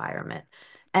the environment.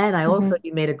 And I also, mm-hmm,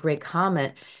 you made a great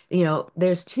comment.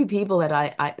 There's two people that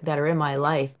that are in my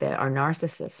life that are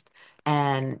narcissists,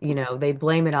 and they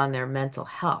blame it on their mental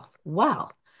health.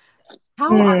 Wow,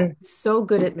 how are mm, you so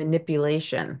good at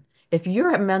manipulation? If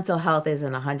your mental health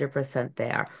isn't 100%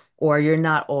 there, or you're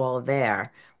not all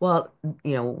there. Well,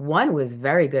 one was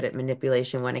very good at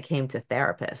manipulation when it came to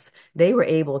therapists. They were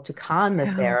able to con the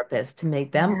Yeah. therapist to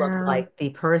make them look Yeah. like the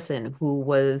person who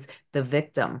was the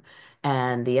victim.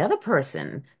 And the other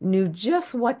person knew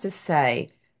just what to say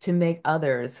to make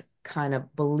others kind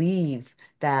of believe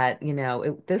that,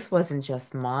 this wasn't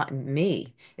just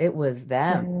me, it was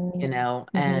them,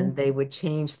 Mm-hmm. and they would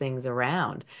change things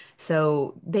around.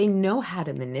 So they know how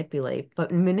to manipulate,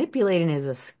 but manipulating is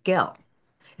a skill.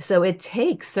 So it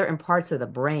takes certain parts of the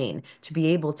brain to be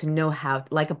able to know how,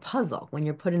 like a puzzle, when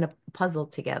you're putting a puzzle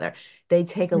together, they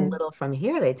take a Mm. little from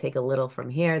here, they take a little from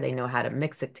here, they know how to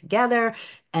mix it together,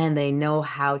 and they know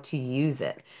how to use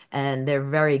it. And they're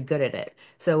very good at it.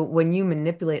 So when you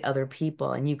manipulate other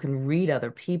people and you can read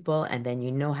other people and then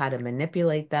you know how to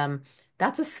manipulate them,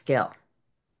 that's a skill.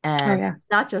 Oh And yeah. it's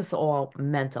not just all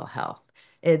mental health.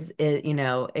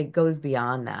 It goes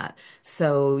beyond that.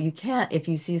 So you can't, if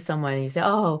you see someone and you say,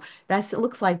 "Oh, it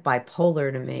looks like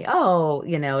bipolar to me." Oh,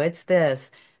 it's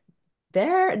this.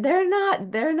 They're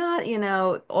not,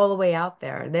 all the way out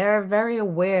there. They're very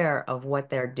aware of what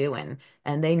they're doing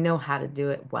and they know how to do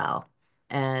it well.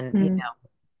 And, Mm.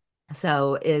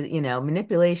 so,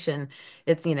 manipulation,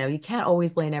 you can't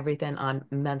always blame everything on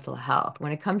mental health.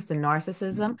 When it comes to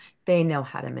narcissism, they know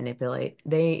how to manipulate.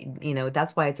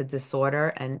 That's why it's a disorder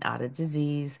and not a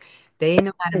disease. They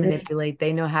know how to Agree. manipulate,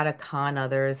 they know how to con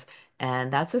others,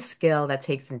 and that's a skill that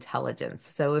takes intelligence.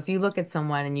 So if you look at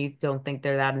someone and you don't think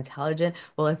they're that intelligent,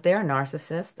 well, if they're a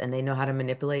narcissist and they know how to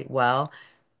manipulate well,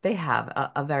 they have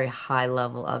a very high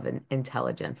level of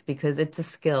intelligence because it's a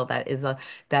skill that is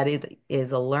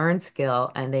a learned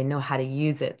skill and they know how to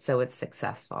use it so it's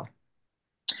successful.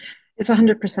 It's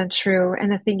 100% true.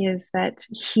 And the thing is that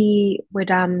he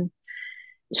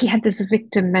had this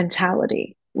victim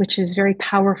mentality, which is very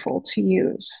powerful to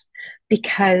use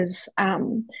because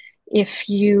if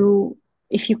you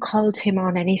if you called him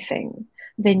on anything,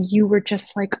 then you were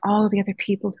just like all the other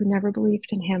people who never believed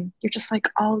in him. You're just like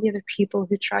all the other people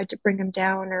who tried to bring him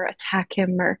down or attack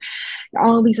him, or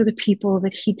all these other people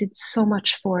that he did so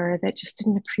much for that just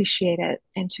didn't appreciate it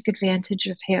and took advantage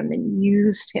of him and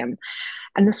used him.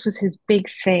 And this was his big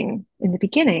thing in the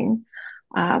beginning.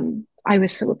 I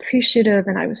was so appreciative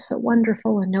and I was so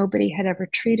wonderful, and nobody had ever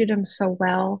treated him so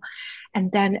well.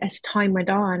 And then as time went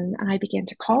on and I began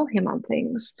to call him on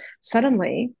things,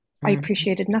 suddenly I Mhm.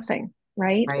 appreciated nothing,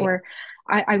 right? Right. Or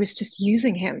I was just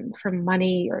using him for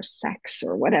money or sex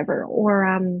or whatever.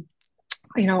 Or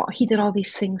he did all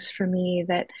these things for me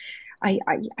that I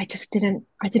just didn't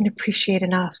appreciate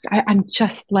enough. I'm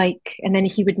just like, and then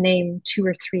he would name two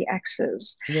or three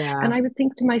exes. And Yeah. I would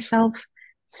think to myself,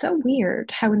 so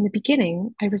weird how in the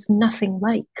beginning I was nothing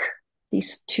like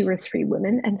these two or three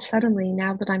women. And suddenly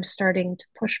now that I'm starting to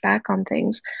push back on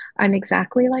things, I'm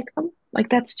exactly like them. Like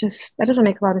that doesn't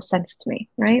make a lot of sense to me,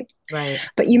 right? Right.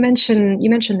 But you mentioned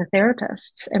the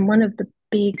therapists, and one of the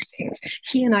big things,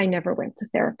 he and I never went to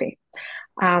therapy.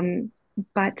 Um,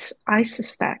 but I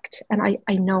suspect, and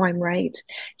I know I'm right,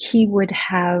 he would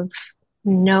have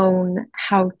known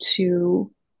how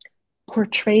to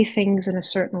portray things in a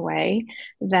certain way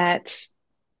that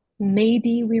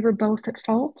maybe we were both at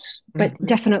fault, but Hmm.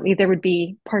 definitely there would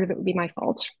be part of it would be my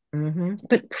fault. Hmm.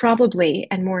 But probably,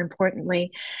 and more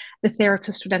importantly, the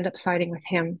therapist would end up siding with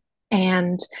him.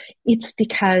 And it's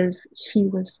because he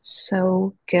was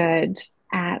so good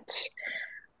at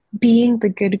being the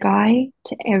good guy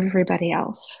to everybody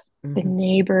else, the Hmm.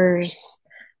 neighbors,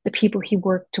 the people he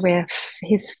worked with,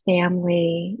 his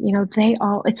family, they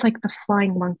all, it's like the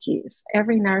flying monkeys.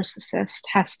 Every narcissist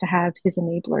has to have his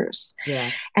enablers,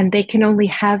 Yes. and they can only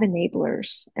have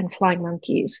enablers and flying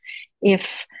monkeys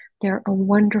if they're a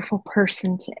wonderful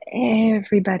person to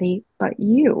everybody but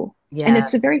you. And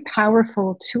it's a Yes. very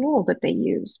powerful tool that they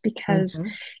use because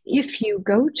Hmm. if you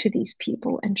go to these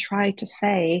people and try to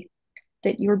say,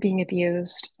 that you're being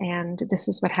abused and this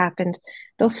is what happened,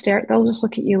 they'll just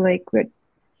look at you like, what,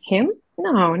 him?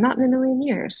 No, not in a million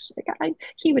years. Like,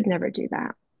 he would never do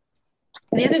that.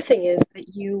 The other thing is that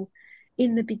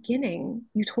in the beginning,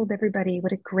 you told everybody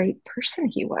what a great person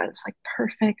he was, like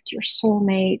perfect, your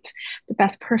soulmate, the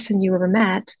best person you ever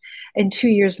met. And 2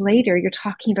 years later, you're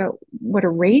talking about what a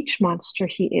rage monster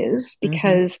he is Hmm.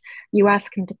 because you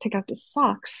ask him to pick up his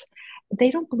socks.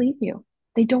 They don't believe you.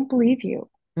 They don't believe you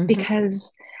Hmm.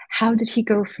 because how did he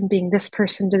go from being this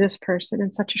person to this person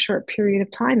in such a short period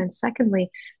of time? And secondly,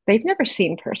 they've never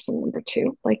seen person number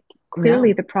two. Like,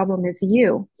 clearly No. the problem is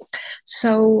you.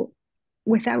 So,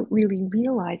 without really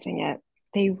realizing it,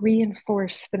 they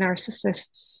reinforce the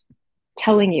narcissists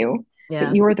telling you that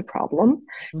Yes. you're the problem.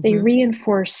 They Hmm.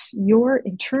 reinforce your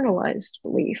internalized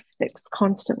belief that's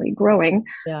constantly growing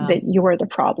Yeah. that you're the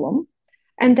problem.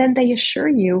 And then they assure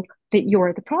you that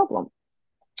you're the problem.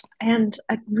 And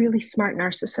a really smart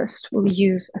narcissist will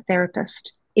use a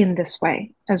therapist in this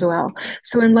way as well.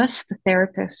 So, unless the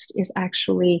therapist is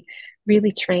actually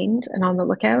really trained and on the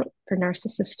lookout for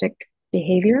narcissistic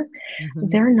behavior, Hmm.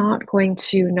 they're not going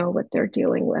to know what they're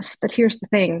dealing with. But here's the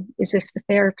thing is if the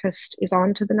therapist is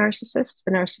on to the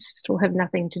narcissist will have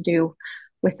nothing to do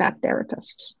with that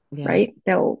therapist, Yeah. right?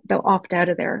 They'll opt out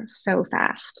of there so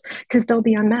fast because they'll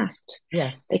be unmasked.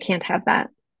 Yes. They can't have that.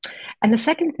 And the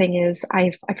second thing is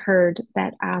I've heard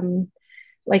that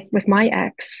like with my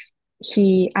ex,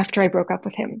 he after I broke up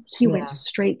with him, he went Yeah.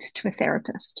 straight to a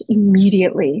therapist,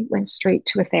 immediately went straight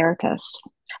to a therapist,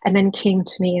 and then came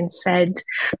to me and said,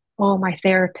 "Oh, my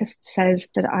therapist says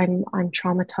that I'm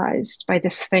traumatized by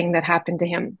this thing that happened to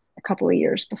him a couple of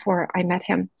years before I met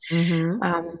him." Hmm.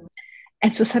 Um,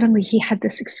 and so suddenly he had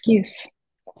this excuse,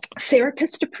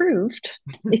 therapist approved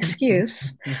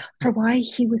excuse for why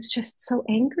he was just so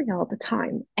angry all the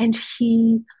time. And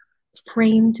he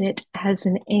framed it as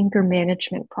an anger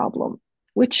management problem,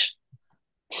 which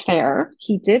fair.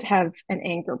 He did have an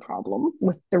anger problem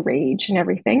with the rage and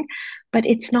everything, but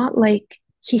it's not like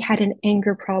he had an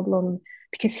anger problem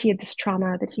because he had this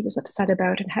trauma that he was upset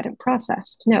about and hadn't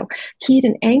processed. No, he had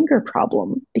an anger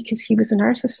problem because he was a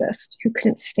narcissist who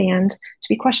couldn't stand to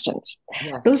be questioned.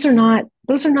 Yes. Those are not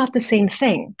the same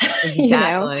thing, you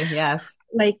know? Exactly. Yes.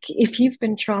 Like if you've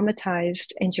been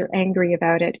traumatized and you're angry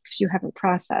about it because you haven't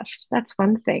processed, that's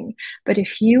one thing. But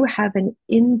if you have an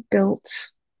inbuilt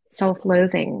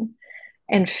self-loathing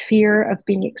and fear of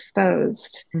being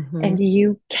exposed, Hmm. and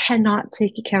you cannot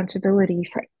take accountability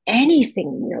for anything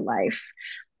in your life,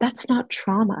 that's not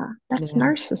trauma, that's Yeah.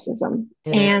 narcissism. It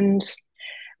is. And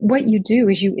what you do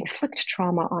is you inflict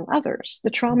trauma on others.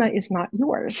 The trauma is not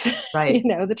yours. Right.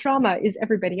 The trauma is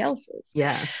everybody else's.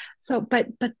 Yes. So, but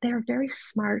they're very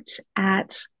smart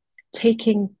at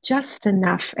taking just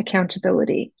enough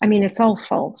accountability. I mean, it's all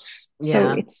false.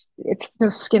 So Yeah. it's no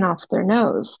skin off their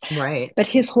nose. Right. But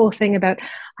his whole thing about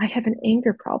I have an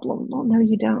anger problem. Well, no,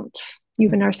 you don't. You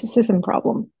have a narcissism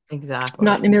problem. Not Exactly.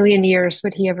 in a million years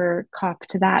would he ever cop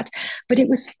to that. But it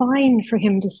was fine for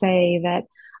him to say that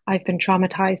I've been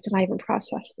traumatized and I haven't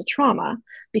processed the trauma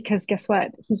because guess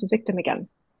what? He's a victim again,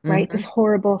 right? This Hmm.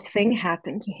 horrible thing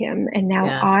happened to him. And now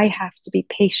Yes. I have to be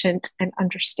patient and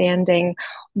understanding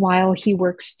while he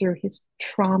works through his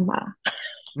trauma.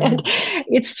 And Hmm.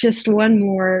 it's just one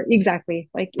more, exactly,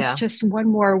 like it's Yeah. just one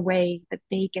more way that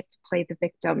they get to play the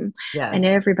victim, and Yes.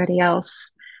 everybody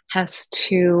else has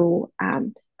to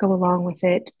go along with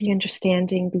it, be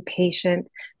understanding, be patient,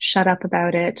 shut up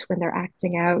about it when they're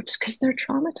acting out because they're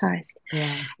traumatized.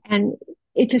 Yeah. And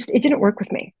it didn't work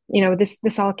with me.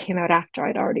 This all came out after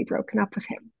I'd already broken up with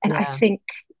him, and I Yeah. think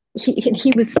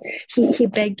he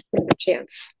begged for a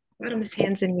chance, got on his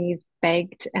hands and knees,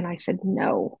 begged, and I said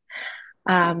no.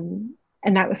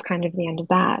 And that was kind of the end of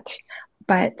that.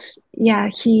 But yeah,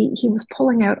 he was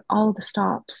pulling out all the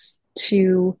stops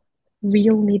to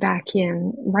reel me back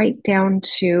in, right down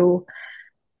to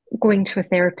going to a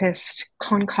therapist,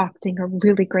 concocting a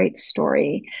really great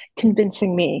story,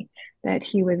 convincing me that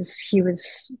he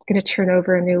was going to turn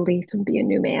over a new leaf and be a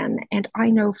new man. And I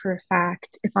know for a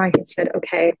fact, if I had said,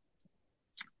 okay,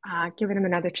 given him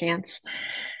another chance,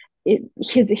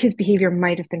 his behavior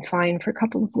might have been fine for a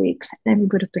couple of weeks. Then we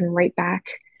would have been right back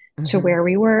to Hmm. where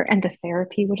we were, and the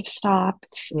therapy would have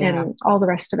stopped, Yeah. and all the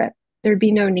rest of it. There'd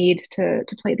be no need to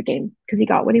play the game because he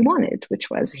got what he wanted, which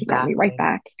was he got me right Exactly.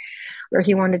 back where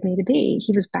he wanted me to be.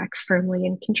 He was back firmly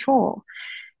in control,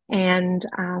 and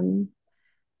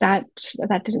that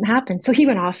that didn't happen. So he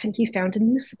went off and he found a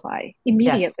new supply Yes.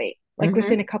 immediately, like Hmm.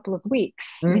 within a couple of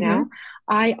weeks. Hmm.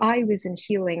 I was in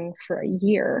healing for a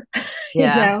year,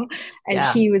 Yeah. and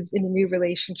Yeah. he was in a new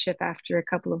relationship after a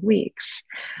couple of weeks.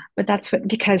 But that's what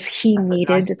because he That's what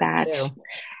needed narcissists that.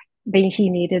 do. He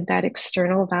needed that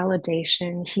external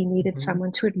validation. He needed Hmm.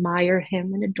 someone to admire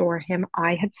him and adore him.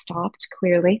 I had stopped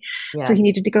clearly, so Yes. he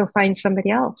needed to go find somebody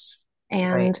else.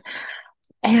 Right.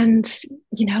 And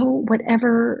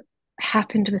whatever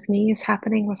happened with me is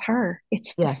happening with her.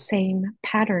 It's the Yes. same It's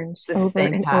patterns the over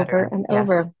same and over pattern. and Yes.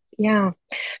 over. Yeah,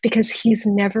 because he's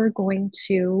never going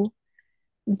to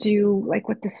do like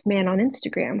what this man on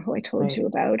Instagram, who I told Right. you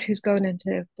about, who's going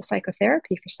into the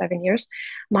psychotherapy for 7 years.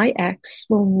 My ex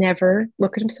will never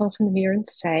look at himself in the mirror and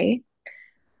say,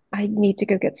 I need to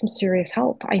go get some serious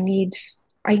help. I need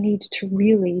to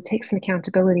really take some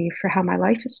accountability for how my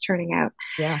life is turning out.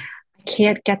 Yeah. I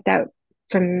can't get that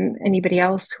from anybody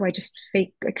else who I just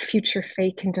fake, like future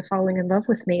fake into falling in love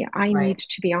with me. I Right. need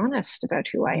to be honest about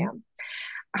who I Mhm. am.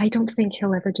 I don't think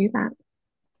he'll ever do that.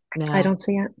 I No. don't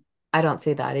see it. I don't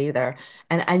see that either.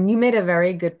 And you made a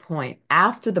very good point.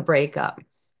 After the breakup,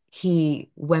 he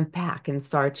went back and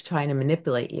started trying to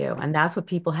manipulate you. And that's what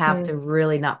people have Mm, to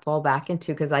really not fall back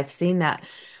into because I've seen that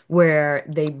where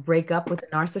they break up with a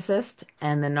narcissist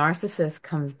and the narcissist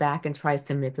comes back and tries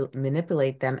to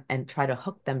manipulate them and try to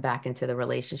hook them back into the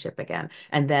relationship again.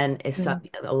 And then mm,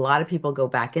 a lot of people go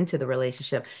back into the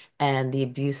relationship and the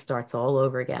abuse starts all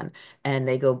over again and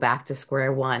they go back to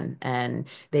square one and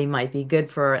they might be good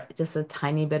for just a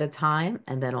tiny bit of time,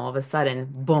 and then all of a sudden,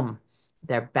 boom,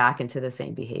 they're back into the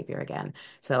same behavior again.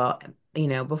 So,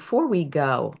 before we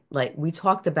go, like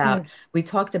mm. we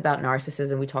talked about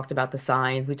narcissism, we talked about the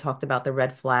signs, we talked about the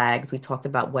red flags, we talked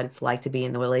about what it's like to be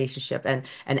in the relationship, and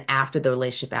after the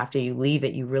relationship, after you leave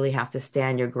it, you really have to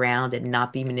stand your ground and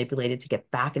not be manipulated to get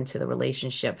back into the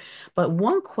relationship. But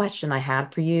one question I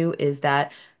had for you is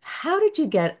that how did you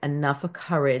get enough of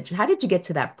courage? How did you get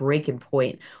to that breaking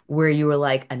point where you were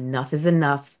like, enough is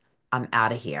enough. I'm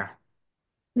out of here.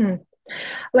 Mm.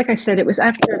 Like I said, it was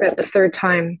after about the third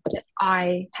time that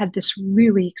I had this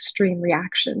really extreme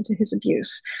reaction to his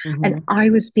abuse. And Hmm. I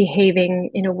was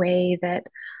behaving in a way that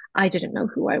I didn't know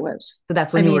who I was. So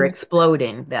that's I when you were mean,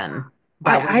 exploding then.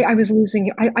 I, That I, was, I was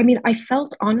losing. I mean, I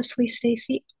felt honestly,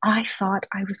 Stacey, I thought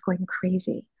I was going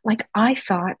crazy. Like I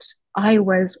thought I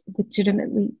was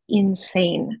legitimately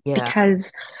insane yeah,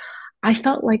 because I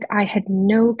felt like I had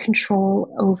no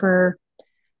control over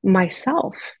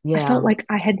myself. I felt yeah, like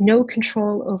I had no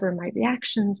control over my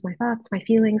reactions, my thoughts, my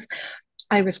feelings.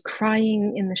 I was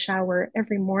crying in the shower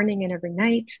every morning and every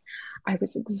night. I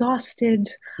was exhausted.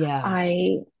 yeah,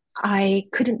 I I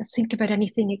couldn't think about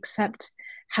anything except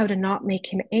how to not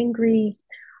make him angry.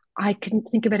 I couldn't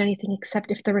think about anything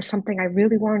except if there was something I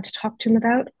really wanted to talk to him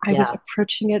about. I was yeah,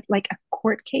 approaching it like a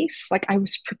court case. Like I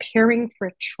was preparing for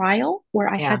a trial where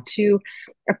I yeah, had to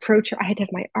approach it. I had to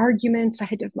have my arguments. I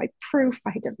had to have my proof.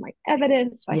 I had to have my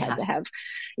evidence. I had to yes, have,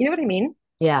 you know what I mean?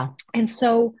 yeah, And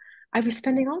so I was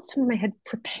spending all the time in my head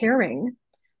preparing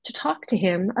to talk to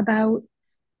him about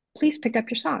please pick up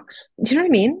your socks. Do you know what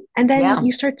I mean? And then yeah,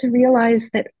 you start to realize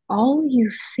that all you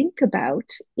think about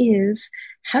is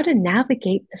how to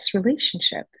navigate this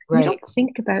relationship. You right. don't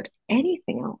think about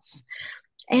anything else.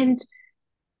 And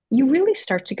you really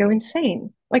start to go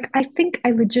insane. Like I think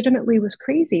I legitimately was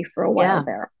crazy for a while Yeah.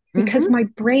 there because Hmm. my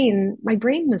brain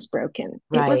was broken.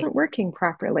 It Right. wasn't working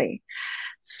properly.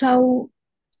 So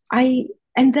I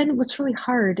and then what's really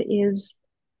hard is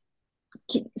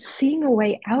seeing a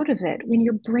way out of it when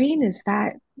your brain is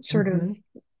that sort of Hmm.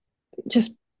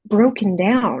 just broken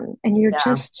down and you're Yeah.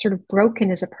 just sort of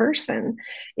broken as a person,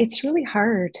 it's really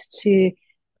hard to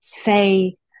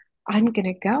say, I'm going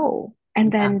to go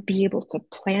and Yeah. then be able to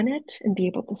plan it and be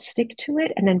able to stick to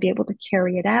it and then be able to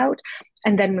carry it out.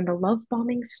 And then when the love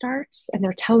bombing starts and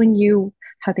they're telling you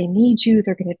how they need you,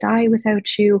 they're going to die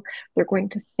without you, they're going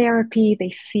to therapy,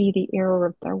 they see the error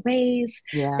of their ways,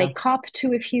 they Yeah. cop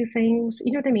to a few things.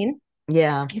 You know what I mean?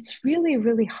 Yeah. It's really,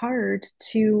 really hard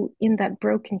to, in that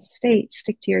broken state,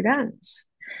 stick to your guns.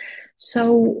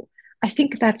 So I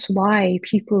think that's why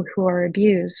people who are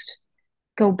abused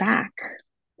go back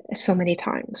so many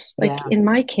times. Like Yeah. in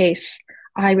my case,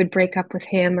 I would break up with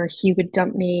him or he would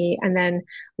dump me and then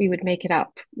we would make it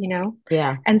up, you know?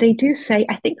 Yeah. And they do say,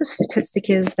 I think the statistic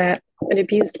is that an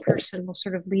abused person will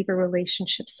sort of leave a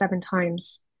relationship 7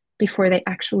 times before they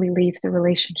actually leave the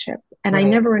relationship. And I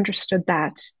Right. never understood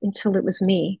that until it was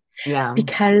me Yeah.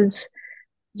 because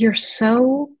you're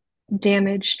so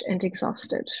damaged and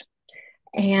exhausted.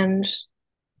 And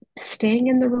staying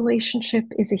in the relationship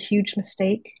is a huge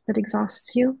mistake that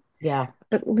exhausts you. Yeah.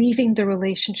 But leaving the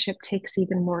relationship takes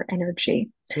even more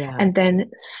energy. Yeah. And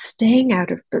then staying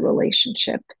out of the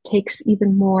relationship takes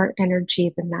even more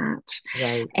energy than that.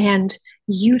 Right. And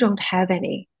you don't have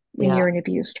any when Yeah. you're an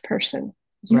abused person.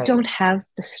 You Right. don't have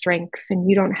the strength and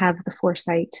you don't have the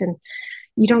foresight and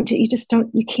you just don't,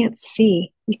 you can't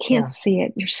Yeah. see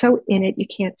it. You're so in it, you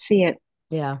can't see it.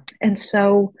 Yeah. And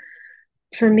so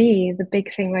for me, the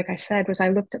big thing, like I said, was I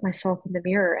looked at myself in the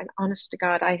mirror and honest to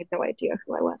God, I had no idea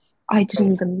who I was. I didn't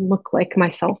Right. even look like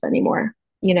myself anymore.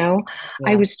 You know,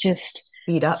 I Yeah. was just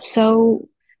Beat up. so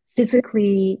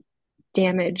physically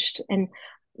damaged and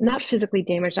not physically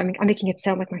damaged. I mean, I'm making it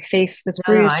sound like my face was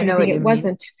No, no, bruised I or know anything. what you It mean.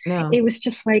 wasn't. No. It was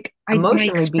just like my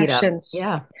Emotionally beat up. expressions.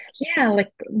 Yeah. Yeah,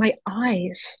 like my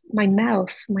eyes, my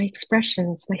mouth, my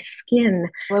expressions, my skin,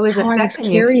 Well, it was how I was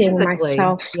affecting you carrying physically.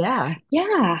 myself. Yeah.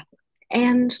 Yeah.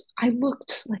 And I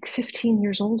looked like 15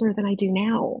 years older than I do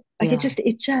now. Like Yeah.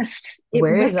 it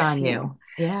Wears wrecks on you.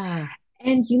 you. Yeah.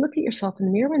 And you look at yourself in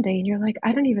the mirror one day and you're like,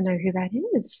 I don't even know who that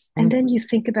is. And then Mhm. you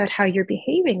think about how you're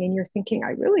behaving and you're thinking,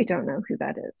 I really don't know who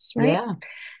that is, right? Yeah.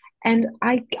 And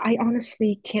I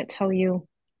honestly can't tell you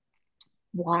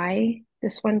why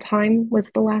this one time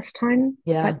was the last time,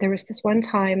 Yeah. but there was this one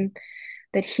time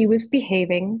that he was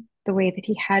behaving the way that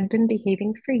he had been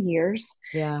behaving for years.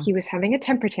 Yeah. He was having a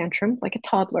temper tantrum like a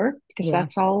toddler, because Yeah.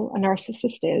 that's all a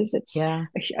narcissist is. It's Yeah.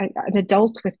 an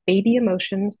adult with baby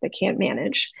emotions that can't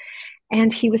manage.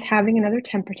 And he was having another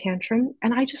temper tantrum.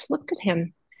 And I just looked at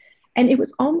him. And it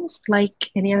was almost like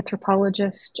an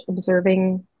anthropologist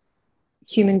observing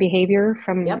human behavior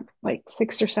from Yep. like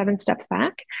 6 or 7 steps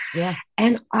back. Yeah.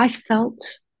 And I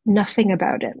felt nothing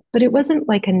about it. But it wasn't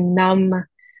like a numb,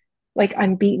 like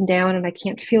I'm beaten down and I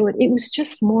can't feel it. It was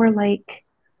just more like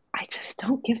I just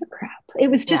don't give a crap. Yeah.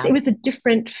 It was a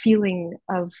different feeling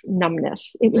of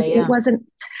numbness. Yeah. It Yeah. wasn't,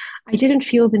 I didn't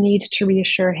feel the need to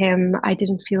reassure him. I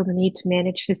didn't feel the need to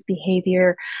manage his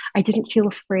behavior. I didn't feel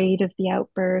afraid of the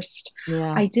outburst.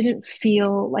 Yeah. I didn't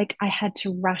feel like I had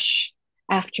to rush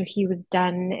after he was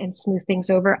done and smooth things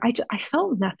over. I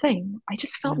felt nothing. I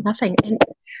just felt Yeah. nothing. And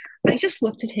I just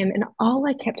looked at him, and all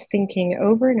I kept thinking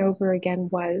over and over again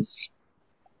was,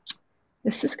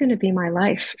 this is going to be my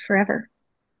life forever.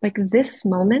 Like this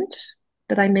moment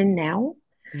that I'm in now,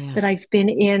 Yeah. that I've been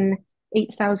in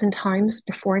 8,000 times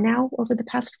before now over the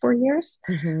past 4 years,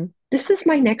 Hmm. this is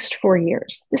my next 4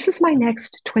 years. This is my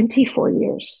next 24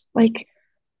 years. Like,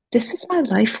 this is my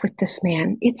life with this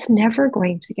man. It's never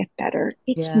going to get better.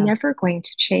 It's Yeah. never going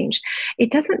to change.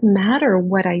 It doesn't matter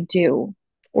what I do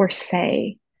or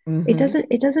say. Hmm.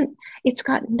 It's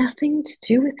got nothing to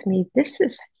do with me. This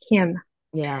is him.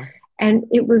 Yeah. And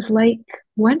it was like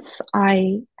once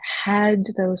I had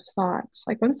those thoughts,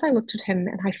 like once I looked at him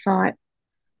and I thought,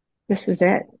 this is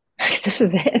it. This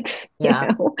is it, you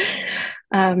Yeah. know.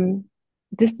 Um,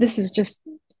 this is just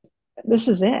this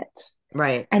is it.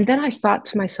 Right. And then I thought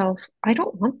to myself, I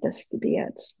don't want this to be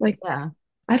it. Like, Yeah.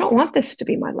 I don't want this to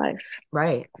be my life.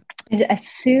 Right. And as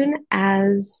soon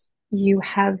as you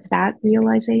have that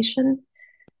realization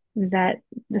that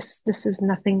this is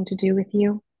nothing to do with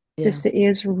you, Yeah. this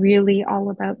is really all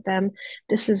about them.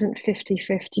 This isn't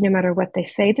 50-50 no matter what they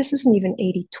say. This isn't even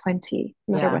 80-20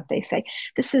 no matter Yeah. what they say.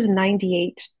 This is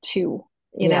 98-2,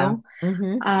 you Yeah. know?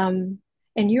 Hmm. Um,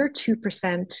 and your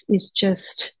 2% is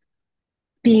just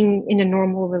being in a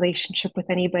normal relationship with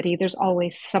anybody. There's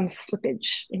always some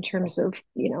slippage in terms of,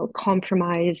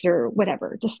 compromise or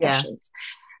whatever Yes. discussions.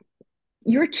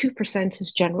 Your 2%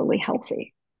 is generally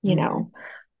healthy, you Hmm.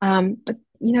 know. But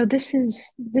this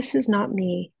is not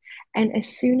me. And as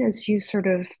soon as you sort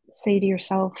of say to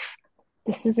yourself,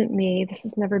 this isn't me, this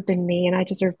has never been me, and I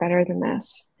deserve better than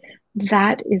this,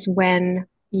 that is when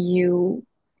you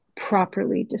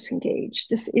properly disengage.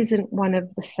 This isn't one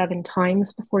of the 7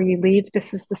 times before you leave.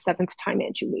 This is the seventh time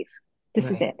and you leave. This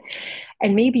is Right. it.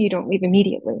 And maybe you don't leave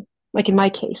immediately. Like in my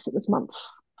case, it was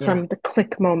months Yeah. from the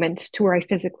click moment to where I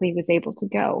physically was able to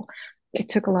go. It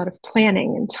took a lot of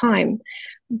planning and time.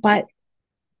 But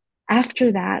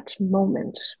after that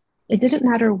moment, it didn't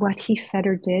matter what he said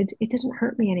or did, it didn't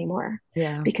hurt me anymore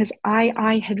Yeah. because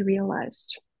I had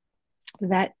realized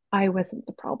that I wasn't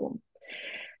the problem.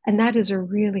 And that is a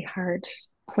really hard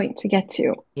point to get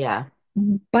to. Yeah.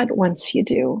 But once you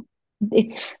do,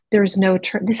 there's no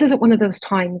turn. This isn't one of those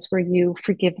times where you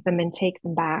forgive them and take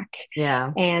them back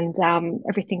Yeah. and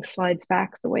everything slides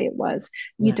back the way it was.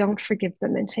 You Yeah. don't forgive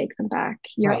them and take them back.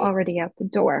 You're Right. already out the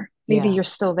door. Maybe Yeah. you're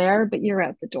still there, but you're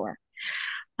out the door.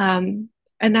 And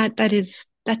that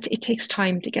it takes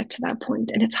time to get to that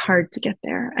point, and it's hard to get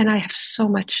there. And I have so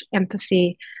much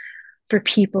empathy for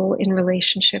people in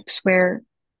relationships where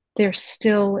they're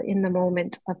still in the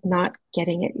moment of not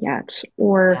getting it yet,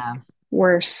 or Yeah.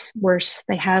 worse,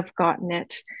 they have gotten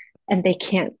it and they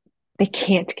can't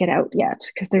get out yet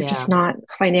because they're just Yeah. not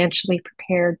financially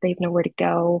prepared. They've nowhere to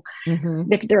go. Hmm.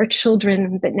 There are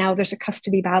children that now there's a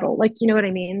custody battle. Like, you know what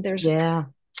I mean? Yeah.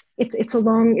 It's a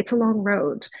long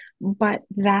road, but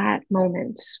that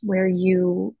moment where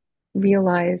you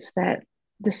realize that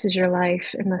this is your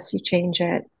life unless you change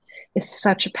it is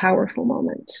such a powerful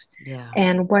moment. Yeah.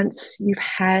 And once you've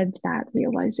had that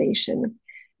realization,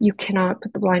 you cannot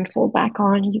put the blindfold back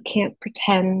on. You can't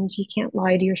pretend. You can't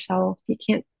lie to yourself. You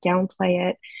can't downplay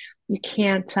it. You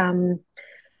can't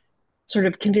sort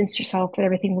of convince yourself that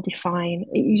everything will be fine.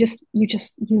 You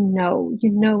know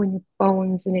in your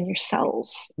bones and in your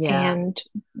cells. Yeah. And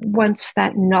once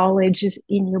that knowledge is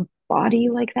in your body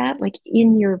like that, like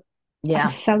in your at a Yeah.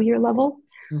 cellular level,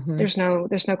 Hmm. there's no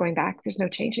going back. There's no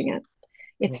changing it.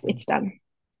 Yeah. it's done.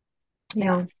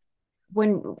 Now,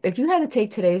 Yeah. if you had to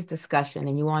take today's discussion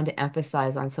and you wanted to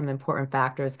emphasize on some important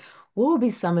factors, what would be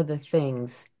some of the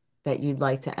things that you'd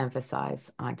like to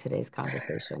emphasize on today's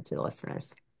conversation to the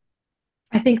listeners?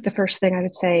 I think the first thing I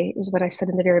would say is what I said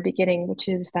in the very beginning, which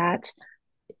is that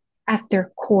at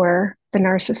their core, the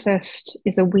narcissist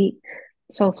is a weak,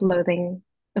 self-loathing,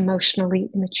 emotionally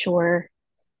immature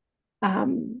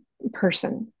um,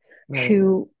 person Right.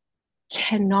 who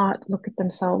cannot look at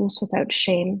themselves without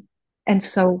shame and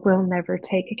so will never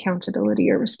take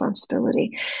accountability or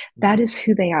responsibility. That Mhm. is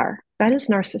who they are. That is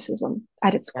narcissism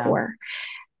at its Yeah. core.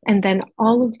 And then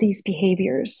all of these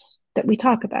behaviors that we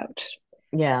talk about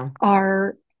Yeah.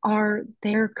 are are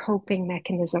their coping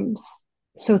mechanisms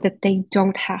so that they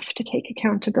don't have to take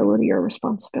accountability or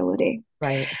responsibility.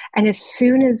 Right. And as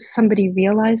soon as somebody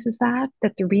realizes that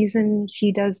the reason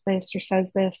he does this or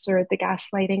says this or the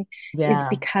gaslighting is Yeah.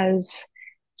 because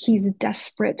he's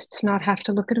desperate to not have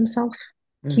to look at himself,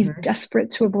 he's Hmm.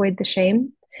 desperate to avoid the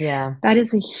shame, Yeah. that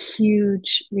is a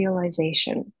huge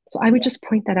realization. So I would Yeah. just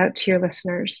point that out to your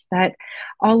listeners that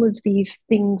all of these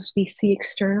things we see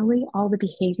externally, all the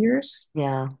behaviors,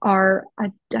 Yeah. are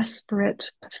a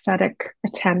desperate, pathetic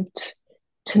attempt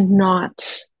to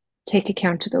not take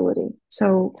accountability.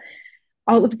 So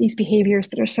all of these behaviors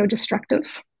that are so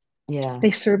destructive, Yeah.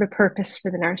 they serve a purpose for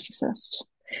the narcissist.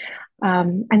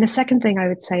 And the second thing I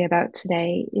would say about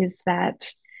today is that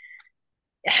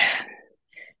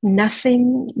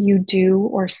nothing you do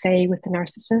or say with the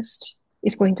narcissist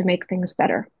is going to make things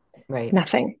better. Right.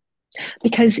 Nothing.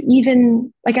 Because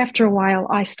even like after a while,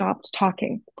 I stopped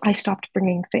talking. I stopped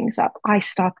bringing things up. I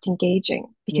stopped engaging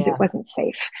because it Yeah. wasn't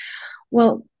safe.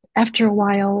 Well, after a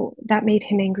while, that made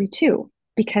him angry too,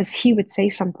 because he would say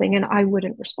something and I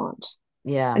wouldn't respond.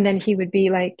 Yeah. And then he would be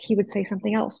like, he would say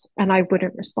something else and I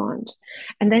wouldn't respond.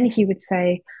 And then he would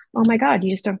say, "Oh my God,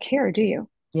 you just don't care, do you? Like,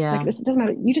 Yeah. this, it doesn't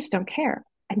matter. You just don't care."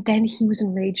 And then he was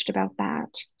enraged about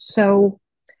that. So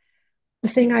the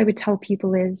thing I would tell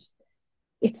people is,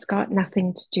 it's got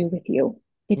nothing to do with you.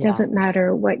 It Yeah. doesn't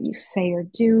matter what you say or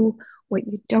do, what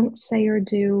you don't say or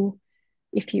do,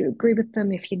 if you agree with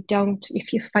them, if you don't,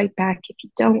 if you fight back, if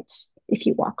you don't, if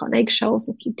you walk on eggshells,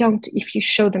 if you don't, if you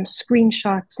show them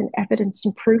screenshots and evidence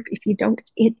and proof, if you don't,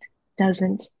 it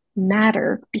doesn't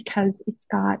matter because it's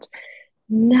got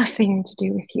nothing to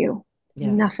do with you.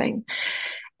 Yes. Nothing.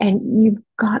 And you've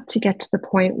got to get to the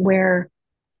point where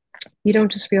you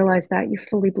don't just realize that, you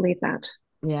fully believe that.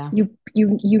 Yeah. You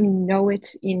know it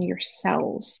in your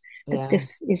cells that Yeah.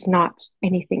 this is not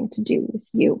anything to do with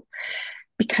you.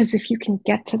 Because if you can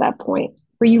get to that point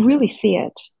where you really see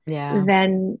it, Yeah.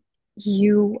 then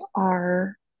you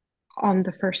are on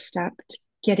the first step to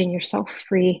getting yourself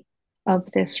free of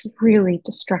this really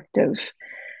destructive,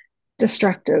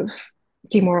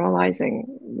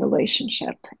 demoralizing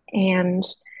relationship. And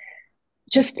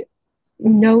just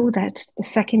know that the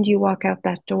second you walk out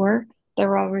that door,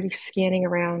 they're already scanning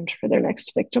around for their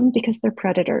next victim because they're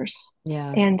predators.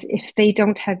 Yeah. And if they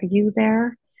don't have you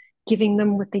there, giving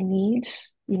them what they need,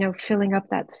 filling up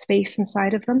that space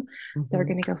inside of them, they're Hmm.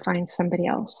 going to go find somebody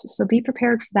else. So be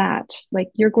prepared for that. Like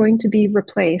you're going to be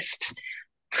replaced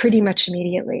pretty much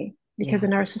immediately because a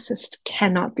Yeah. narcissist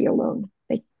cannot be alone.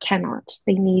 They cannot.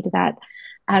 They need that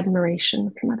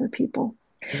admiration from other people.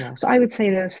 So Yes. I would say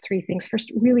those three things.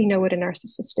 First, really know what a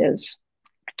narcissist is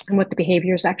and what the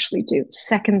behaviors actually do.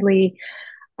 Secondly,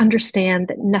 understand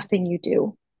that nothing you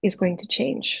do is going to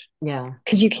change Yeah.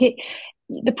 because you can't.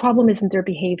 The problem isn't their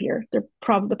behavior. The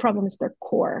problem is their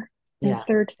core. And the Yeah.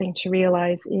 third thing to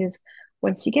realize is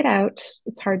once you get out,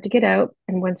 it's hard to get out,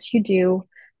 and once you do,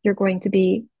 you're going to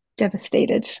be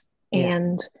devastated, Yeah.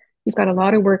 and you've got a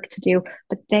lot of work to do.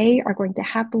 But they are going to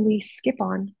happily skip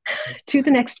on to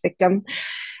the next victim,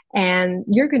 and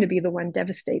you're going to be the one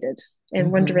devastated and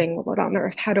Hmm. wondering, well, what on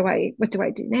earth, what do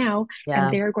I do now? And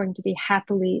Yeah. they're going to be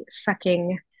happily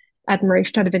sucking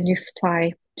admiration out of a new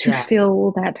supply to Yeah.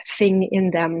 fill that thing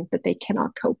in them that they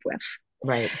cannot cope with.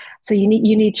 Right. So you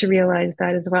need to realize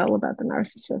that as well about the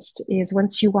narcissist is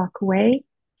once you walk away,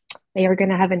 they are going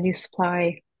to have a new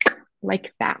supply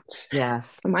like that.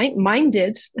 Yes. Mine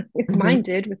did. Mine Hmm.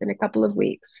 did within a couple of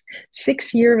weeks.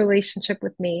 6 year relationship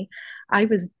with me. I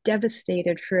was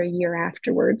devastated for a year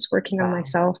afterwards, working on Wow.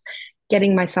 myself,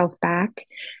 getting myself back.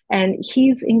 And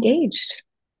he's engaged.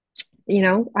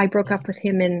 I broke Yeah. up with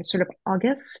him in sort of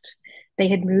August. They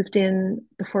had moved in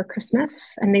before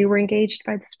Christmas and they were engaged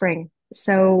by the spring.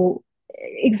 So,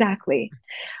 exactly.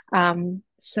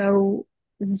 So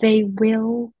they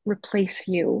will replace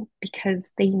you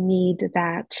because they need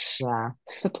that Yeah.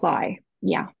 supply.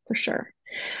 Yeah, for sure.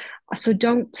 So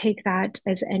don't take that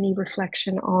as any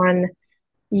reflection on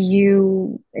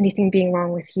anything being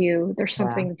wrong with you, there's Yeah.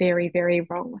 something very, very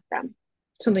wrong with them.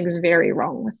 Something's very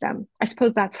wrong with them. I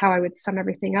suppose that's how I would sum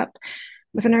everything up.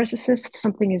 With a narcissist,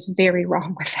 something is very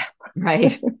wrong with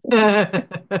Right.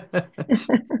 them.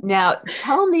 Now,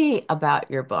 tell me about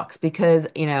your books because,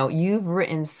 you've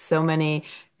written so many,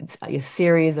 it's a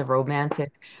series of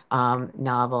romantic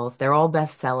novels. They're all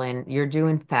best-selling. You're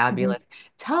doing fabulous.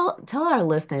 Tell our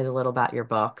listeners a little about your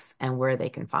books and where they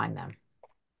can find them.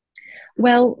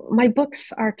 Well, my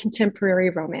books are contemporary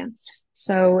romance.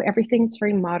 So everything's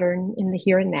very modern in the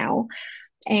here and now,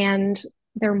 and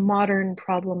they're modern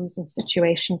problems and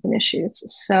situations and issues.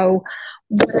 So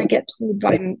what I get told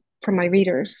from my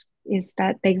readers is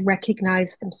that they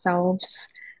recognize themselves,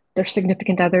 their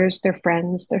significant others, their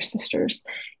friends, their sisters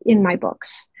in my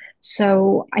books.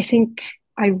 So I think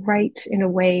I write in a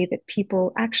way that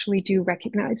people actually do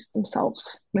recognize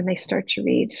themselves when they start to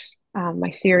read my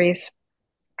series.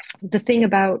 The thing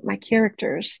about my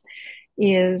characters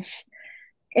is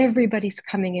everybody's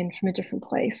coming in from a different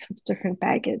place with different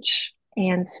baggage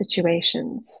and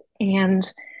situations. And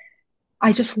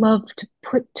I just love to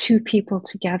put two people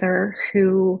together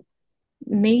who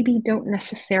maybe don't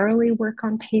necessarily work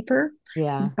on paper,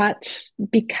 Yeah, but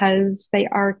because they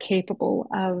are capable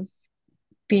of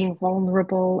being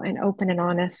vulnerable and open and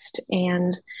honest,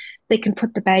 and they can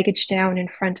put the baggage down in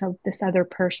front of this other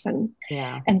person,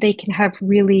 yeah, and they can have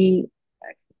really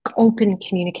open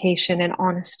communication and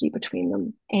honesty between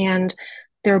them. And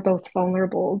they're both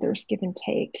vulnerable, there's give and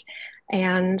take.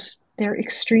 And they're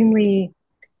extremely,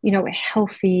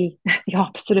 healthy, the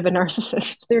opposite of a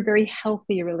narcissist. They're very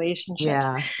healthy relationships.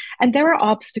 yeah, And there are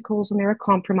obstacles and there are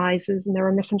compromises and there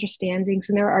are misunderstandings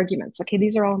and there are arguments. Okay,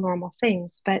 these are all normal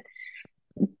things, but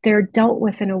they're dealt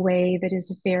with in a way that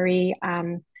is very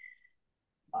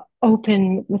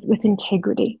open with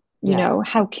integrity, yes,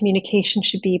 how communication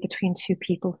should be between two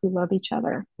people who love each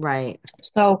other. right.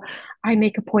 So I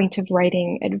make a point of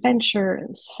writing adventure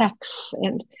and sex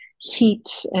and heat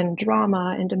and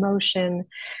drama and emotion,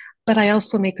 but I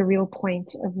also make a real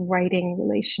point of writing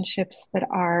relationships that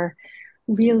are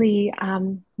really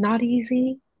not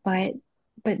easy, but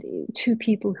two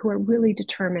people who are really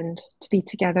determined to be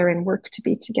together and work to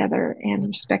be together and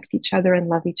respect each other and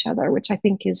love each other, which I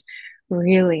think is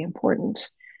really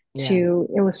important Yeah, to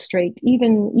illustrate,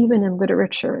 even in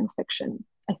literature and fiction.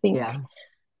 I think yeah,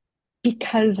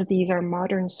 because these are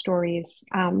modern stories,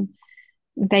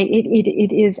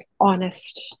 it is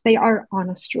honest. They are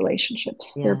honest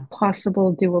relationships. They're yeah.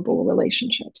 possible, doable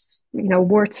relationships,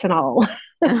 warts and all.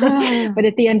 Yeah. But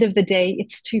at the end of the day,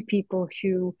 it's two people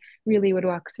who really would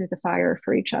walk through the fire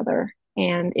for each other.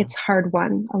 And it's hard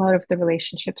won. A lot of the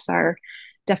relationships are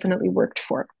definitely worked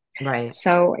for. Right.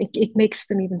 So it makes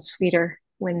them even sweeter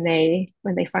when they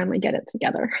finally get it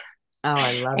together. Oh,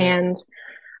 I love it. And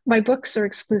my books are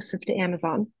exclusive to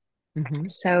Amazon. Hmm.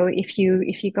 So if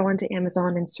you go onto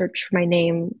Amazon and search for my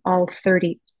name, all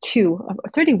 31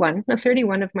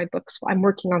 of my books, I'm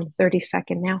working on the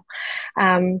 32nd now.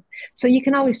 Um, so you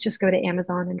can always just go to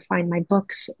Amazon and find my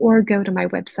books or go to my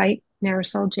website,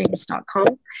 marysoljames.com.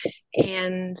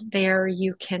 And there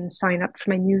you can sign up for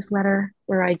my newsletter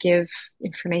where I give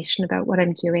information about what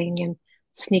I'm doing and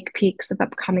sneak peeks of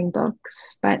upcoming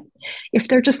books. But if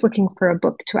they're just looking for a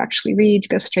book to actually read,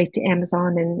 go straight to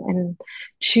Amazon and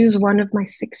choose one of my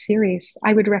 6 series.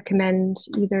 I would recommend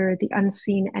either the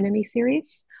Unseen Enemy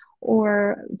series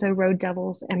or the Road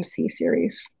Devils MC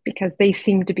series because they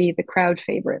seem to be the crowd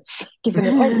favorites, given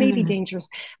it, or maybe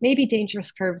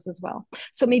dangerous curves as well.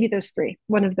 So maybe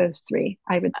one of those three,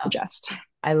 I would Oh, suggest.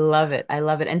 I love it. I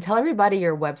love it. And tell everybody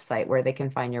your website where they can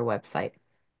find your website.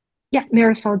 Yeah,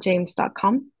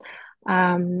 marysoljames.com.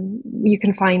 You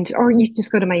can find, or you can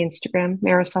just go to my Instagram,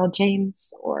 Marysol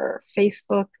James, or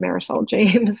Facebook, Marysol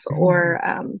James, or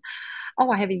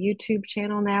I have a YouTube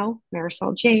channel now,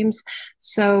 Marysol James.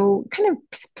 So kind of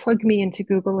plug me into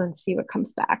Google and see what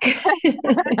comes back.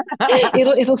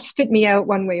 It'll spit me out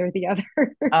one way or the other.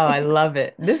 Oh, I love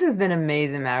it. This has been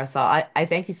amazing, Marisol. I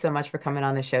thank you so much for coming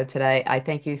on the show today. I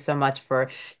thank you so much for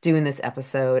doing this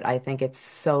episode. I think it's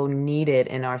so needed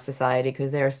in our society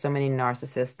because there are so many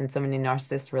narcissists and so many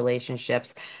narcissist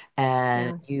relationships.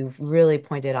 And Yeah. you've really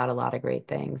pointed out a lot of great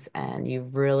things. And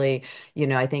you've really,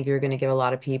 I think you're going to give a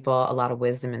lot of people a lot of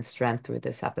wisdom and strength through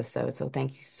this episode. So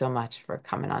thank you so much for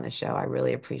coming on the show. I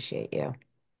really appreciate you.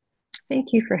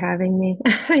 Thank you for having me.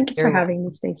 Thanks for You're having me,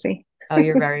 welcome. Stacey. Oh,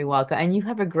 you're very welcome. And you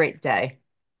have a great day.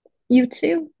 You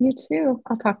too. You too.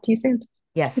 I'll talk to you soon.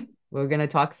 Yes, we're going to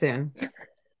talk soon.